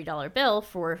 $73 bill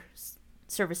for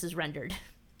services rendered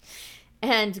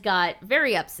and got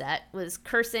very upset, was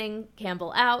cursing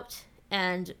Campbell out,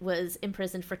 and was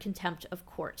imprisoned for contempt of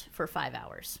court for 5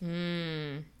 hours.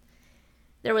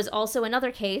 There was also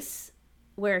another case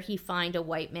where he fined a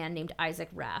white man named Isaac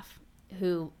Raff,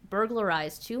 who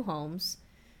burglarized 2 homes.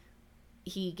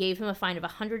 He gave him a fine of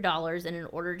 $100 and in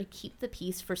order to keep the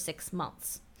peace for 6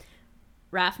 months.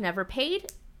 Raff never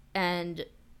paid, and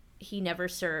he never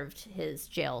served his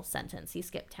jail sentence. He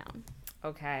skipped town.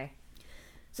 Okay.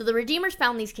 So the Redeemers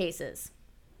found these cases,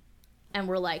 and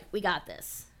were like, we got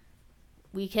this.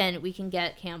 We can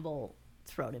get Campbell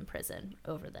thrown in prison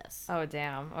over this. Oh,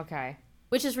 damn. Okay.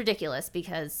 Which is ridiculous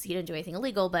because he didn't do anything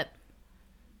illegal, but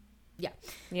yeah.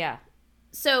 Yeah.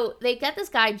 So they get this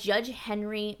guy, Judge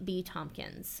Henry B.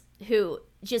 Tompkins, who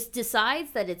just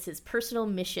decides that it's his personal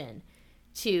mission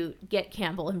to get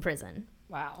Campbell in prison.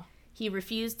 Wow. He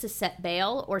refused to set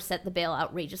bail or set the bail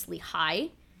outrageously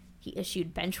high. He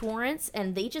issued bench warrants,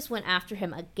 and they just went after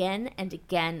him again and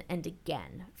again and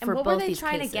again. And what were they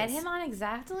trying to get him on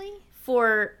exactly?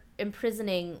 For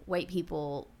imprisoning white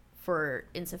people for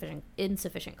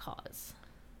insufficient cause.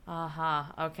 Uh-huh.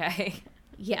 Okay.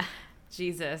 Yeah.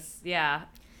 Jesus. Yeah.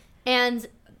 And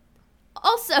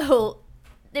also,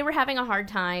 they were having a hard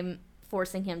time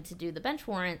forcing him to do the bench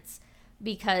warrants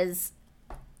because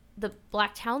the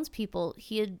black townspeople,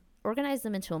 he had organized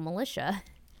them into a militia.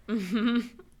 Mm-hmm.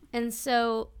 And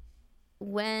so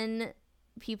when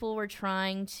people were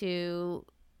trying to,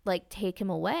 like, take him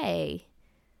away,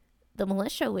 the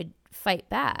militia would fight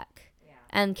back. Yeah.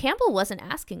 And Campbell wasn't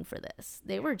asking for this.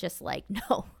 They were just like,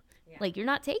 no, like, you're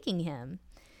not taking him.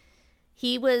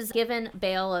 He was given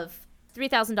bail of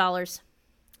 $3,000,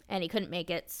 and he couldn't make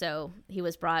it, so he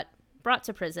was brought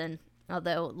to prison,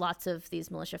 although lots of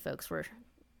these militia folks were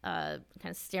kind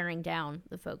of staring down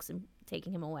the folks and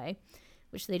taking him away,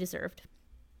 which they deserved.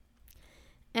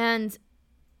 And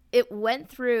it went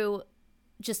through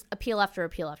just appeal after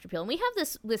appeal after appeal. And we have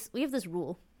this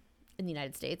rule in the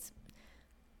United States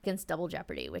against double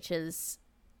jeopardy, which is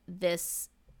this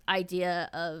idea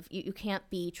of you can't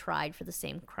be tried for the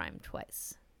same crime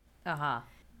twice. Uh-huh.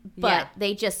 But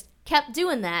they just kept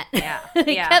doing that. Yeah.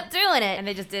 They kept doing it. And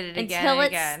they just did it again until and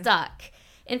again. It stuck.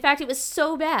 In fact, it was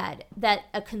so bad that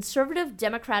a conservative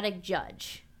Democratic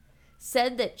judge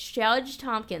said that Judge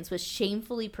Tompkins was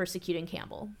shamefully persecuting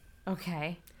Campbell.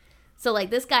 Okay. So, like,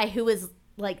 this guy who was,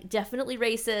 like, definitely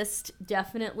racist,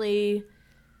 definitely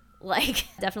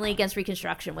against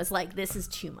Reconstruction was like, this is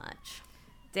too much.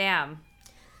 Damn.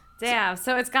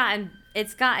 So it's gotten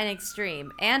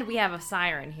extreme. And we have a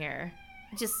siren here.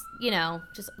 Just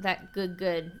that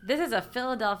good. This is a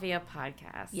Philadelphia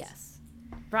podcast. Yes.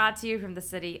 Brought to you from the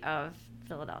city of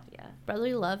Philadelphia.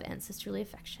 Brotherly love and sisterly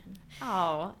affection.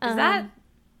 Oh,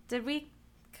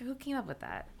 who came up with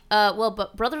that?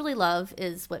 But brotherly love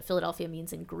is what Philadelphia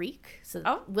means in Greek.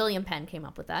 So William Penn came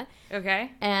up with that.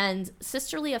 Okay. And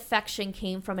sisterly affection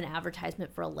came from an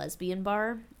advertisement for a lesbian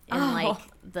bar in like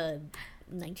the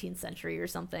 19th century or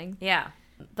something. Yeah.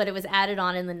 But it was added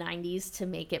on in the 90s to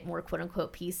make it more quote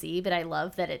unquote PC. But I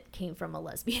love that it came from a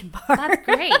lesbian bar. That's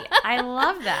great. I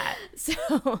love that.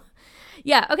 So,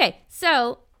 yeah. Okay.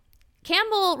 So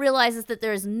Campbell realizes that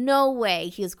there's no way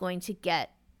he is going to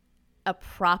get a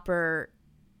proper,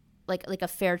 like a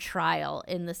fair trial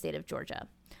in the state of Georgia.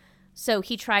 So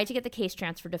he tried to get the case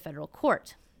transferred to federal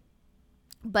court,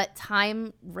 but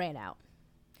time ran out.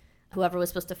 Whoever was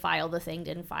supposed to file the thing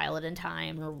didn't file it in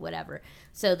time or whatever.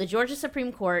 So the Georgia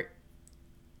Supreme Court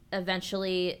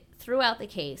eventually threw out the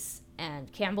case,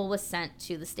 and Campbell was sent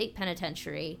to the state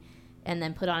penitentiary and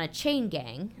then put on a chain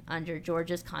gang under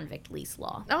Georgia's convict lease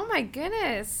law. Oh my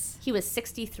goodness. He was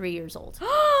 63 years old.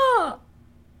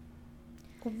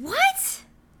 What?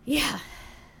 Yeah.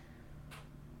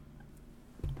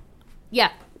 Yeah.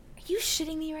 Are you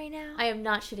shitting me right now? I am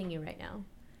not shitting you right now.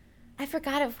 I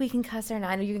forgot if we can cuss or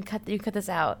not. I know you can cut this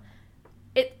out.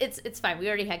 It's fine. We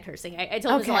already had cursing. I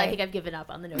told Giselle I think I've given up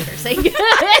on the no cursing.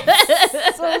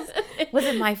 So, was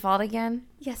it my fault again?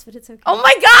 Yes, but it's okay. Oh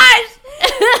my gosh!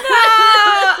 No!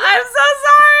 I'm so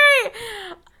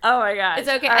sorry! Oh my gosh. It's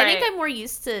okay. All I right. think I'm more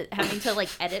used to having to, like,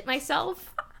 edit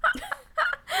myself.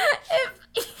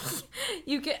 If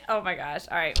you can. Oh my gosh.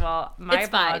 All right. Well, my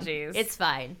apologies. Fine. It's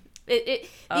fine.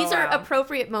 These are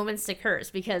appropriate moments to curse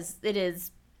because it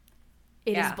is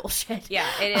bullshit. Yeah,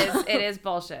 it is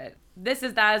bullshit.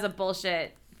 That is a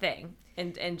bullshit thing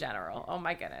in general. Oh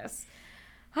my goodness.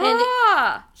 And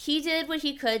he did what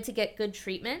he could to get good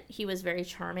treatment. He was very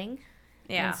charming.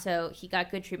 Yeah. And so he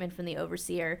got good treatment from the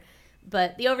overseer.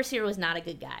 But the overseer was not a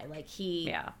good guy. Like, in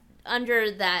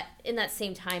that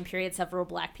same time period, several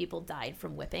black people died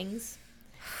from whippings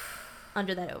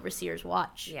under that overseer's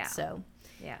watch. Yeah. So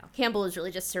Campbell was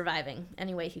really just surviving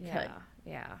any way he could.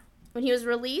 Yeah. When he was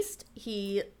released,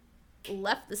 he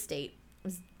left the state.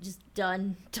 Was just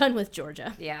done with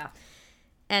Georgia. Yeah.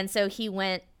 And so he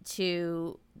went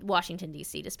to Washington,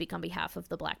 D.C. to speak on behalf of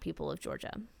the black people of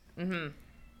Georgia. Mm-hmm.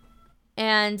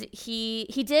 And he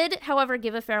did, however,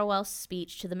 give a farewell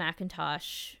speech to the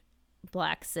McIntosh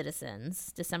black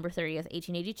citizens, December 30th,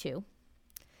 1882.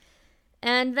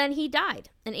 And then he died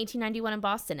in 1891 in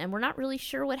Boston, and we're not really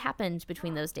sure what happened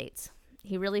between those dates.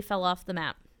 He really fell off the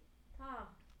map.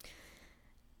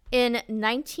 In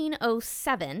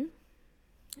 1907,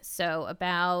 so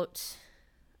about,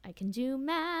 I can do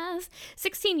math,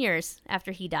 16 years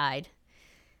after he died,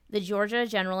 the Georgia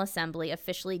General Assembly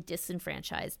officially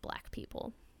disenfranchised black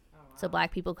people. Oh, wow. So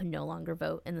black people could no longer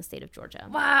vote in the state of Georgia.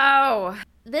 Wow.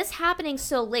 This happening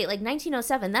so late, like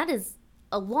 1907, that is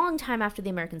a long time after the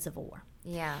American Civil War.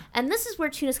 Yeah. And this is where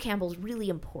Tunis Campbell is really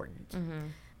important. Mm-hmm.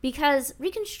 Because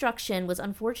Reconstruction was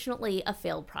unfortunately a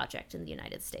failed project in the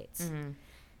United States. Mm-hmm.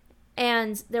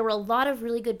 And there were a lot of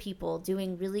really good people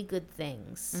doing really good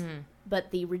things. Mm-hmm.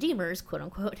 But the redeemers, quote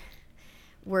unquote,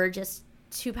 were just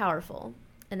too powerful.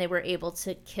 And they were able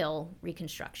to kill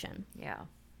Reconstruction. Yeah.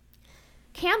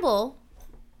 Campbell,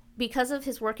 because of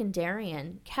his work in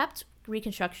Darien, kept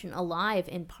Reconstruction alive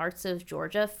in parts of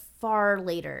Georgia far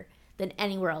later than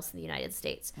anywhere else in the United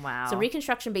States. Wow. So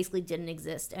Reconstruction basically didn't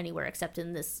exist anywhere except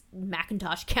in this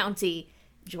McIntosh County,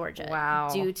 Georgia. Wow.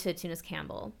 Due to Tunis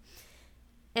Campbell.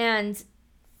 And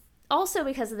also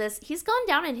because of this, he's gone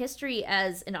down in history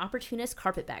as an opportunist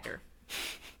carpetbagger.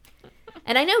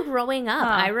 And I know growing up,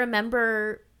 I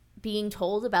remember being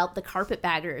told about the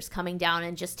carpetbaggers coming down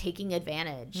and just taking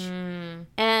advantage. Mm.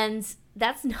 And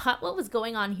that's not what was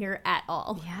going on here at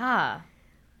all. Yeah.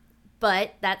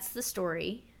 But that's the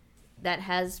story that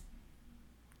has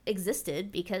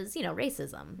existed because,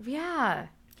 racism. Yeah.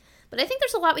 But I think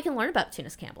there's a lot we can learn about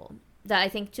Tunis Campbell. That I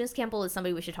think Tunis Campbell is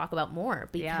somebody we should talk about more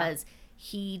because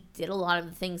he did a lot of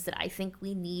the things that I think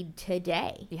we need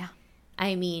today. Yeah.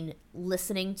 I mean,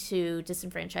 listening to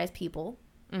disenfranchised people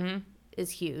is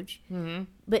huge,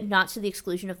 but not to the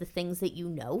exclusion of the things that you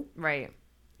know. Right.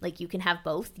 Like, you can have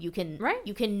both. You can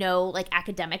know, like,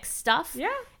 academic stuff. Yeah.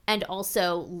 And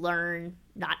also learn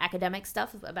not academic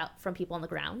stuff from people on the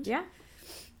ground. Yeah.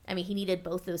 I mean, he needed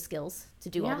both those skills to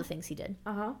do all the things he did.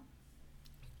 Uh-huh.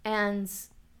 And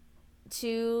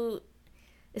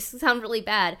this sounds really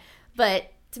bad,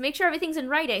 but to make sure everything's in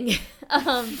writing,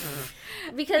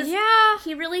 because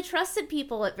he really trusted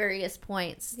people at various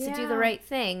points to do the right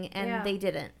thing, and they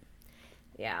didn't.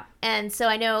 Yeah. And so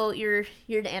I know you're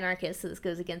an anarchist, so this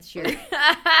goes against your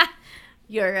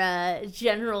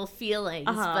general feelings,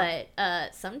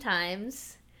 but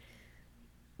sometimes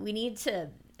we need to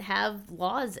have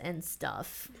laws and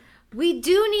stuff. We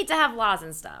do need to have laws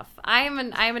and stuff. I am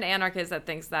an anarchist that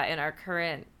thinks that in our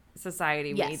current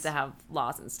society we need to have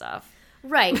laws and stuff.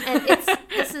 Right. And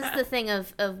this is the thing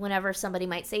of whenever somebody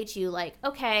might say to you, like,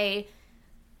 okay,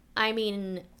 I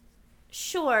mean,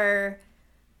 sure,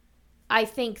 I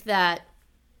think that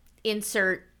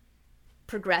insert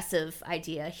progressive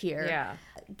idea here. Yeah.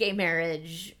 Gay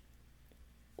marriage,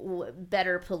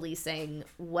 better policing,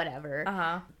 whatever.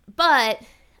 Uh-huh. But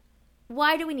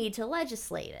why do we need to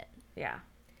legislate it? Yeah.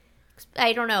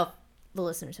 I don't know if the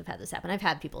listeners have had this happen. I've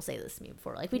had people say this to me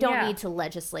before. Like, we don't need to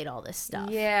legislate all this stuff.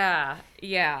 Yeah.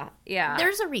 Yeah. Yeah.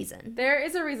 There's a reason. There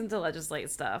is a reason to legislate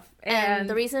stuff. And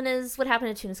the reason is what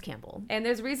happened to Tunis Campbell. And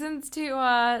there's reasons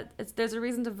to, there's a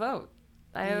reason to vote.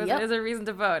 There's a reason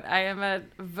to vote. I am a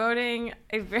very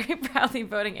proudly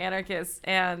voting anarchist,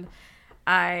 and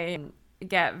I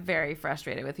get very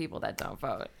frustrated with people that don't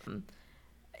vote.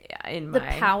 The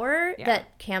power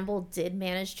that Campbell did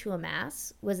manage to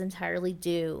amass was entirely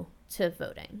due to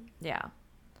voting. Yeah.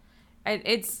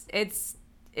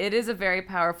 It is a very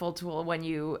powerful tool when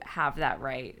you have that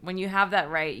right. When you have that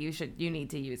right, you need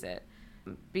to use it.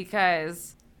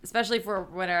 Because especially from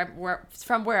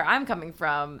where I'm coming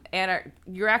from,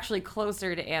 you're actually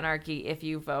closer to anarchy if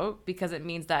you vote, because it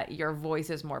means that your voice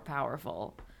is more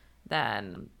powerful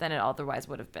than it otherwise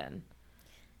would have been.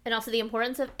 And also the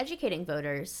importance of educating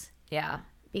voters. Yeah.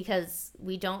 Because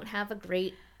we don't have a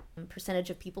great percentage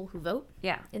of people who vote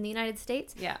in the United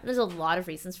States. Yeah. And there's a lot of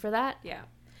reasons for that. Yeah.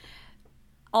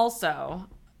 Also,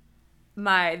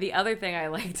 the other thing I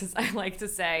like to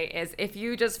say is, if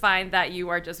you just find that you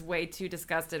are just way too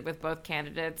disgusted with both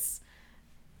candidates,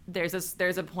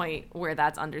 there's a point where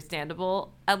that's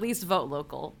understandable. At least vote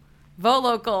local. Vote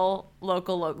local.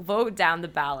 Vote down the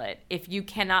ballot. If you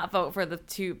cannot vote for the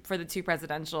two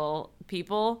presidential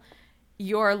people,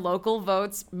 your local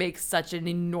votes make such an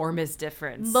enormous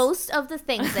difference. Most of the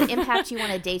things that impact you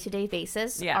on a day-to-day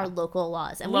basis are local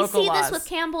laws. And we see this with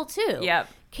Campbell, too. Yep.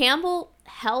 Campbell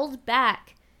held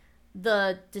back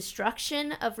the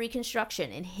destruction of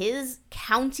Reconstruction in his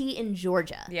county in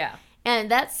Georgia. Yeah. And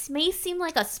that may seem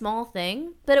like a small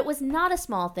thing, but it was not a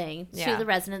small thing to the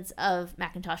residents of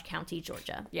McIntosh County,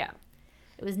 Georgia. Yeah.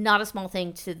 It was not a small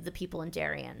thing to the people in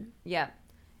Darien. Yeah.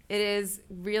 It is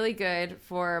really good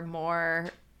for more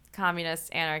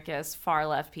communist, anarchist, far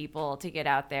left people to get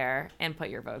out there and put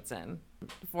your votes in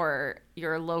for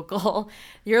your local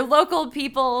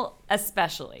people,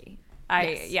 especially.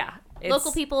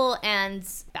 Local people and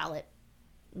ballot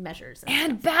measures.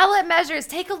 And ballot measures.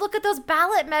 Take a look at those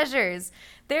ballot measures.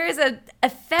 There is an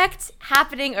effect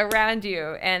happening around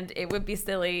you, and it would be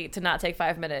silly to not take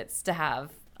 5 minutes to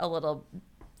have a little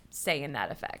say in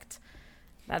that effect.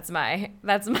 That's my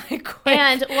quick.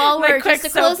 And while we're just to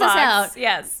close this out,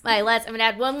 yes. I'm going to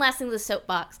add one last thing to the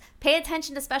soapbox. Pay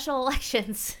attention to special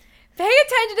elections. Pay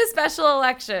attention to special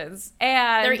elections,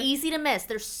 and they're easy to miss.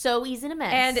 They're so easy to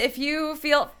miss. And if you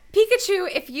feel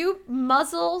Pikachu, if you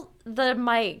muzzle the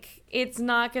mic, it's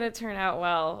not going to turn out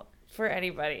well for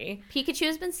anybody. Pikachu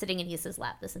has been sitting in Issa's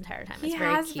lap this entire time. It's he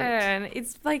very has cute. Been.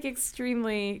 It's like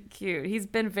extremely cute. He's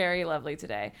been very lovely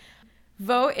today.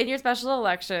 Vote in your special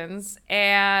elections.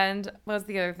 And what was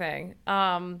the other thing?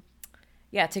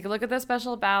 Take a look at the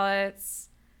special ballots.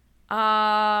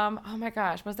 Oh my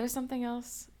gosh, was there something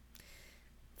else?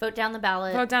 Vote down the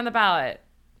ballot. Vote down the ballot.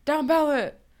 Down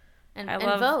ballot. And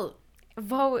vote.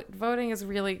 Voting is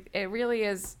really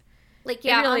is. Like,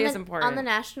 it really is important. On the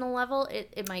national level,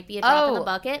 it might be a drop in the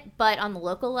bucket, but on the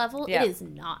local level, it is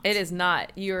not. It is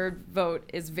not. Your vote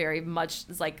is very much,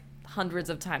 it's like hundreds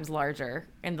of times larger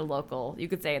in the local. You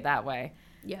could say it that way.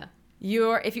 Yeah.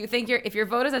 If your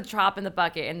vote is a drop in the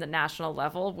bucket in the national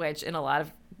level, which in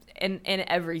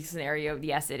every scenario,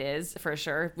 yes, it is for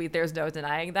sure. There's no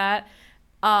denying that.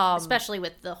 Especially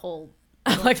with the whole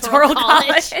electoral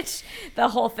college. The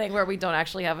whole thing where we don't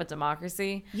actually have a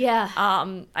democracy. Yeah.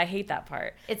 I hate that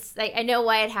part. It's like, I know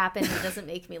why it happened. It doesn't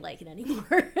make me like it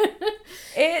anymore.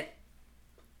 It's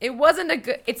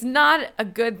not a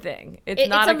good thing.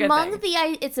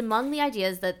 It's among the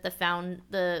ideas that the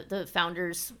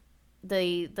founders,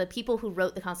 the people who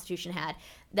wrote the Constitution had,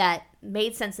 that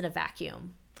made sense in a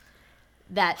vacuum,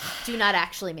 that do not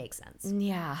actually make sense.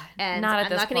 Yeah. And I'm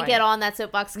not going to get on that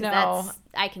soapbox, because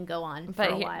I can go on for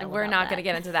a while. We're not going to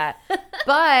get into that.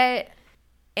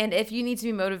 And if you need to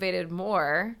be motivated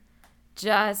more,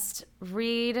 just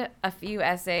read a few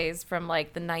essays from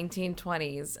like the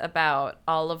 1920s about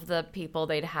all of the people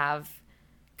they'd have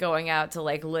going out to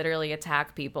like literally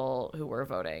attack people who were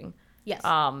voting. Yes.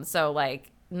 So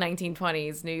like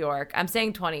 1920s New York. I'm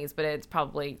saying 20s, but it's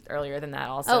probably earlier than that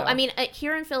also. Oh, I mean,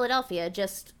 here in Philadelphia,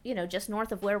 just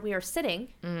north of where we are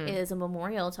sitting, is a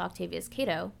memorial to Octavius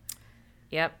Cato.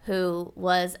 Yep. Who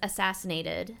was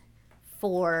assassinated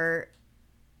for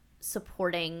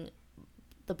supporting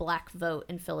the black vote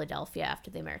in Philadelphia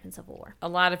after the American Civil War. A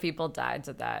lot of people died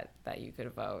so that you could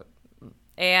vote,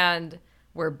 and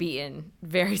were beaten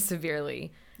very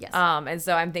severely. Yes. And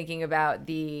so I'm thinking about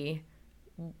the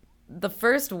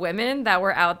first women that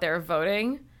were out there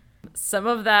voting. Some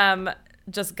of them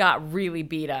just got really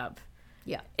beat up.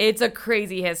 Yeah. It's a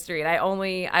crazy history. And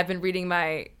I've been reading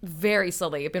very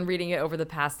slowly. I've been reading it over the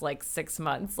past like 6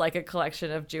 months, like a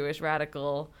collection of Jewish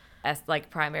radical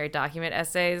primary document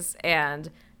essays. And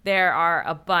there are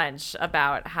a bunch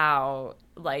about how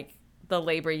like the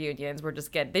labor unions were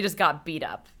they just got beat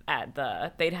up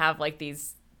they'd have like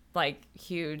these like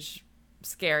huge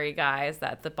scary guys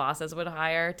that the bosses would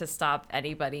hire to stop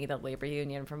anybody in the labor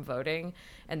union from voting,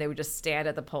 and they would just stand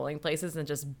at the polling places and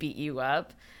just beat you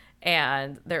up.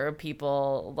 And there were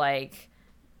people like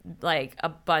a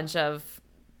bunch of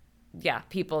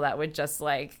people that would just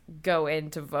like go in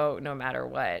to vote no matter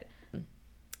what.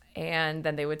 And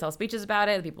then they would tell speeches about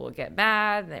it. People would get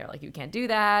mad. And they're like, you can't do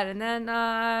that. And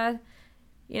then,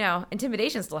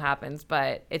 intimidation still happens,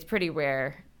 but it's pretty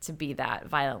rare to be that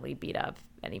violently beat up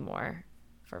anymore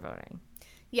for voting.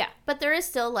 Yeah, but there is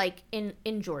still, like, in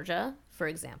Georgia, for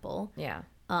example. Yeah.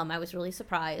 I was really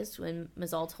surprised when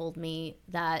Mazal told me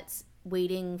that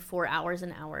waiting for hours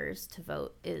and hours to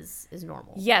vote is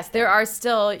normal. Yes, there are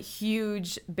still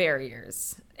huge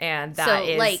barriers, and that is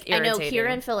irritating. I know here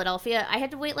in Philadelphia, I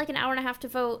had to wait like an hour and a half to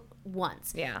vote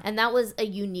once. Yeah. And that was a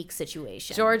unique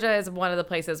situation. Georgia is one of the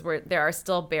places where there are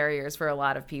still barriers for a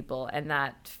lot of people, and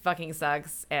that fucking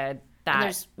sucks. And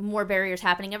there's more barriers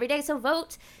happening every day, so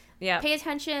vote. Yeah. Pay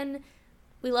attention.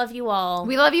 We love you all.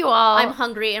 We love you all. I'm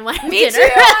hungry and want to have Me dinner. too.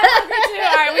 I'm hungry too.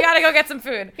 All right, we gotta go get some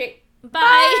food. Okay. Bye.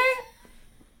 Bye.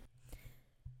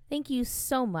 Thank you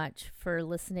so much for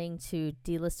listening to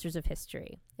D-Listers of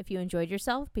History. If you enjoyed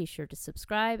yourself, be sure to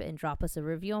subscribe and drop us a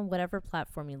review on whatever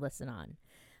platform you listen on.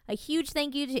 A huge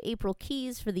thank you to April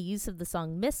Keys for the use of the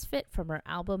song Misfit from her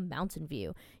album Mountain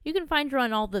View. You can find her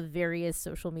on all the various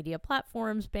social media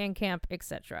platforms, Bandcamp,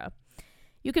 etc.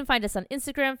 You can find us on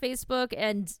Instagram, Facebook,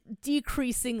 and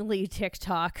decreasingly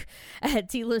TikTok at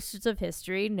D-Listers of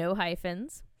History, no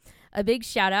hyphens. A big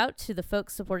shout out to the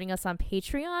folks supporting us on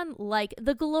Patreon, like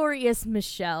the glorious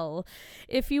Michelle.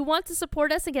 If you want to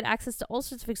support us and get access to all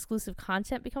sorts of exclusive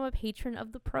content, become a patron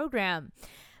of the program.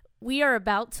 We are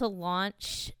about to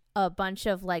launch a bunch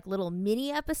of like little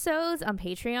mini episodes on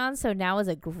Patreon, so now is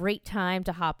a great time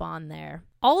to hop on there.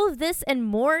 All of this and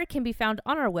more can be found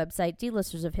on our website,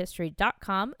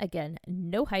 dlistersofhistory.com. Again,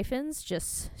 no hyphens,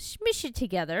 just smish it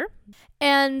together.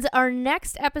 And our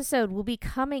next episode will be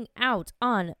coming out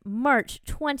on March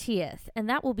 20th, and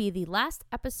that will be the last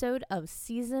episode of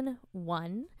Season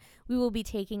 1. We will be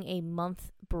taking a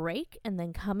month break and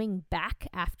then coming back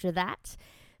after that,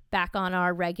 back on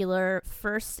our regular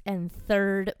first and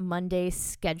third Monday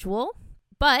schedule.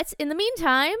 But in the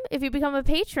meantime, if you become a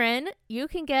patron, you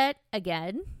can get,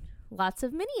 again, lots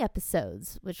of mini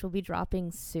episodes, which will be dropping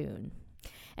soon.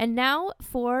 And now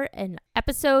for an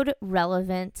episode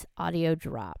relevant audio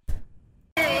drop.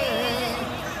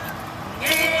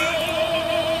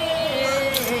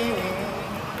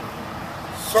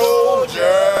 Soldiers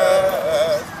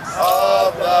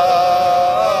of the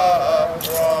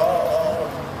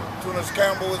throne. Tunis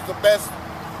Campbell is the best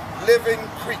living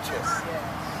creature.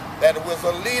 That was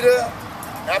a leader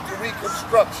after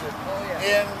Reconstruction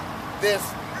in this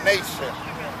nation.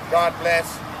 God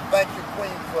bless. Thank you,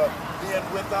 Queen, for being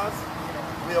with us.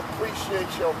 We appreciate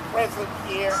your presence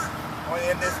here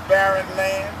in this barren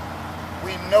land.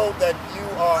 We know that you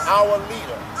are our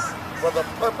leader for the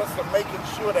purpose of making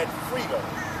sure that freedom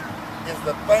is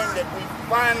the thing that we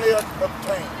finally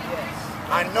obtain.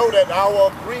 I know that our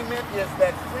agreement is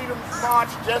that Freedom's March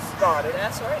just started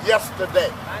yesterday.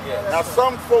 Now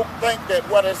some folk think that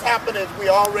what has happened is we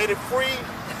already free.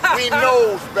 We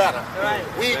knows better.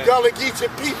 We Gullah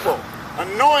Geechee people,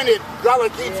 anointed Gullah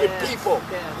Geechee people,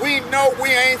 we know we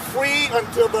ain't free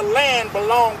until the land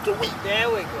belongs to we.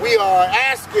 We are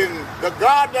asking the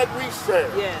God that we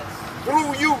serve,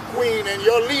 through you, Queen, and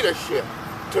your leadership,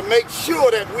 to make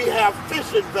sure that we have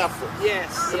fishing vessels,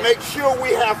 to make sure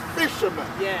we have fishermen,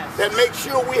 that make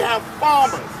sure we have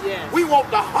farmers. We want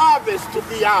the harvest to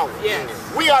be ours.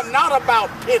 We are not about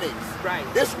pennies.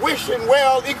 This wishing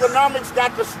well economics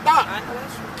got to stop.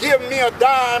 Give me a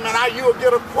dime and you'll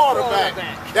get a quarterback.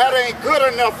 That ain't good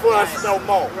enough for us no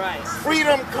more.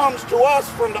 Freedom comes to us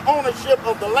from the ownership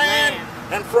of the land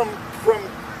and from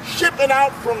shipping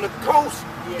out from the coast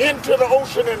into the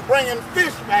ocean and bringing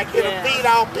fish back here to feed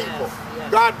our people.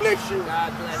 God bless you.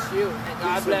 God bless you. And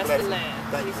God bless the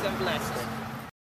land. Peace and blessings.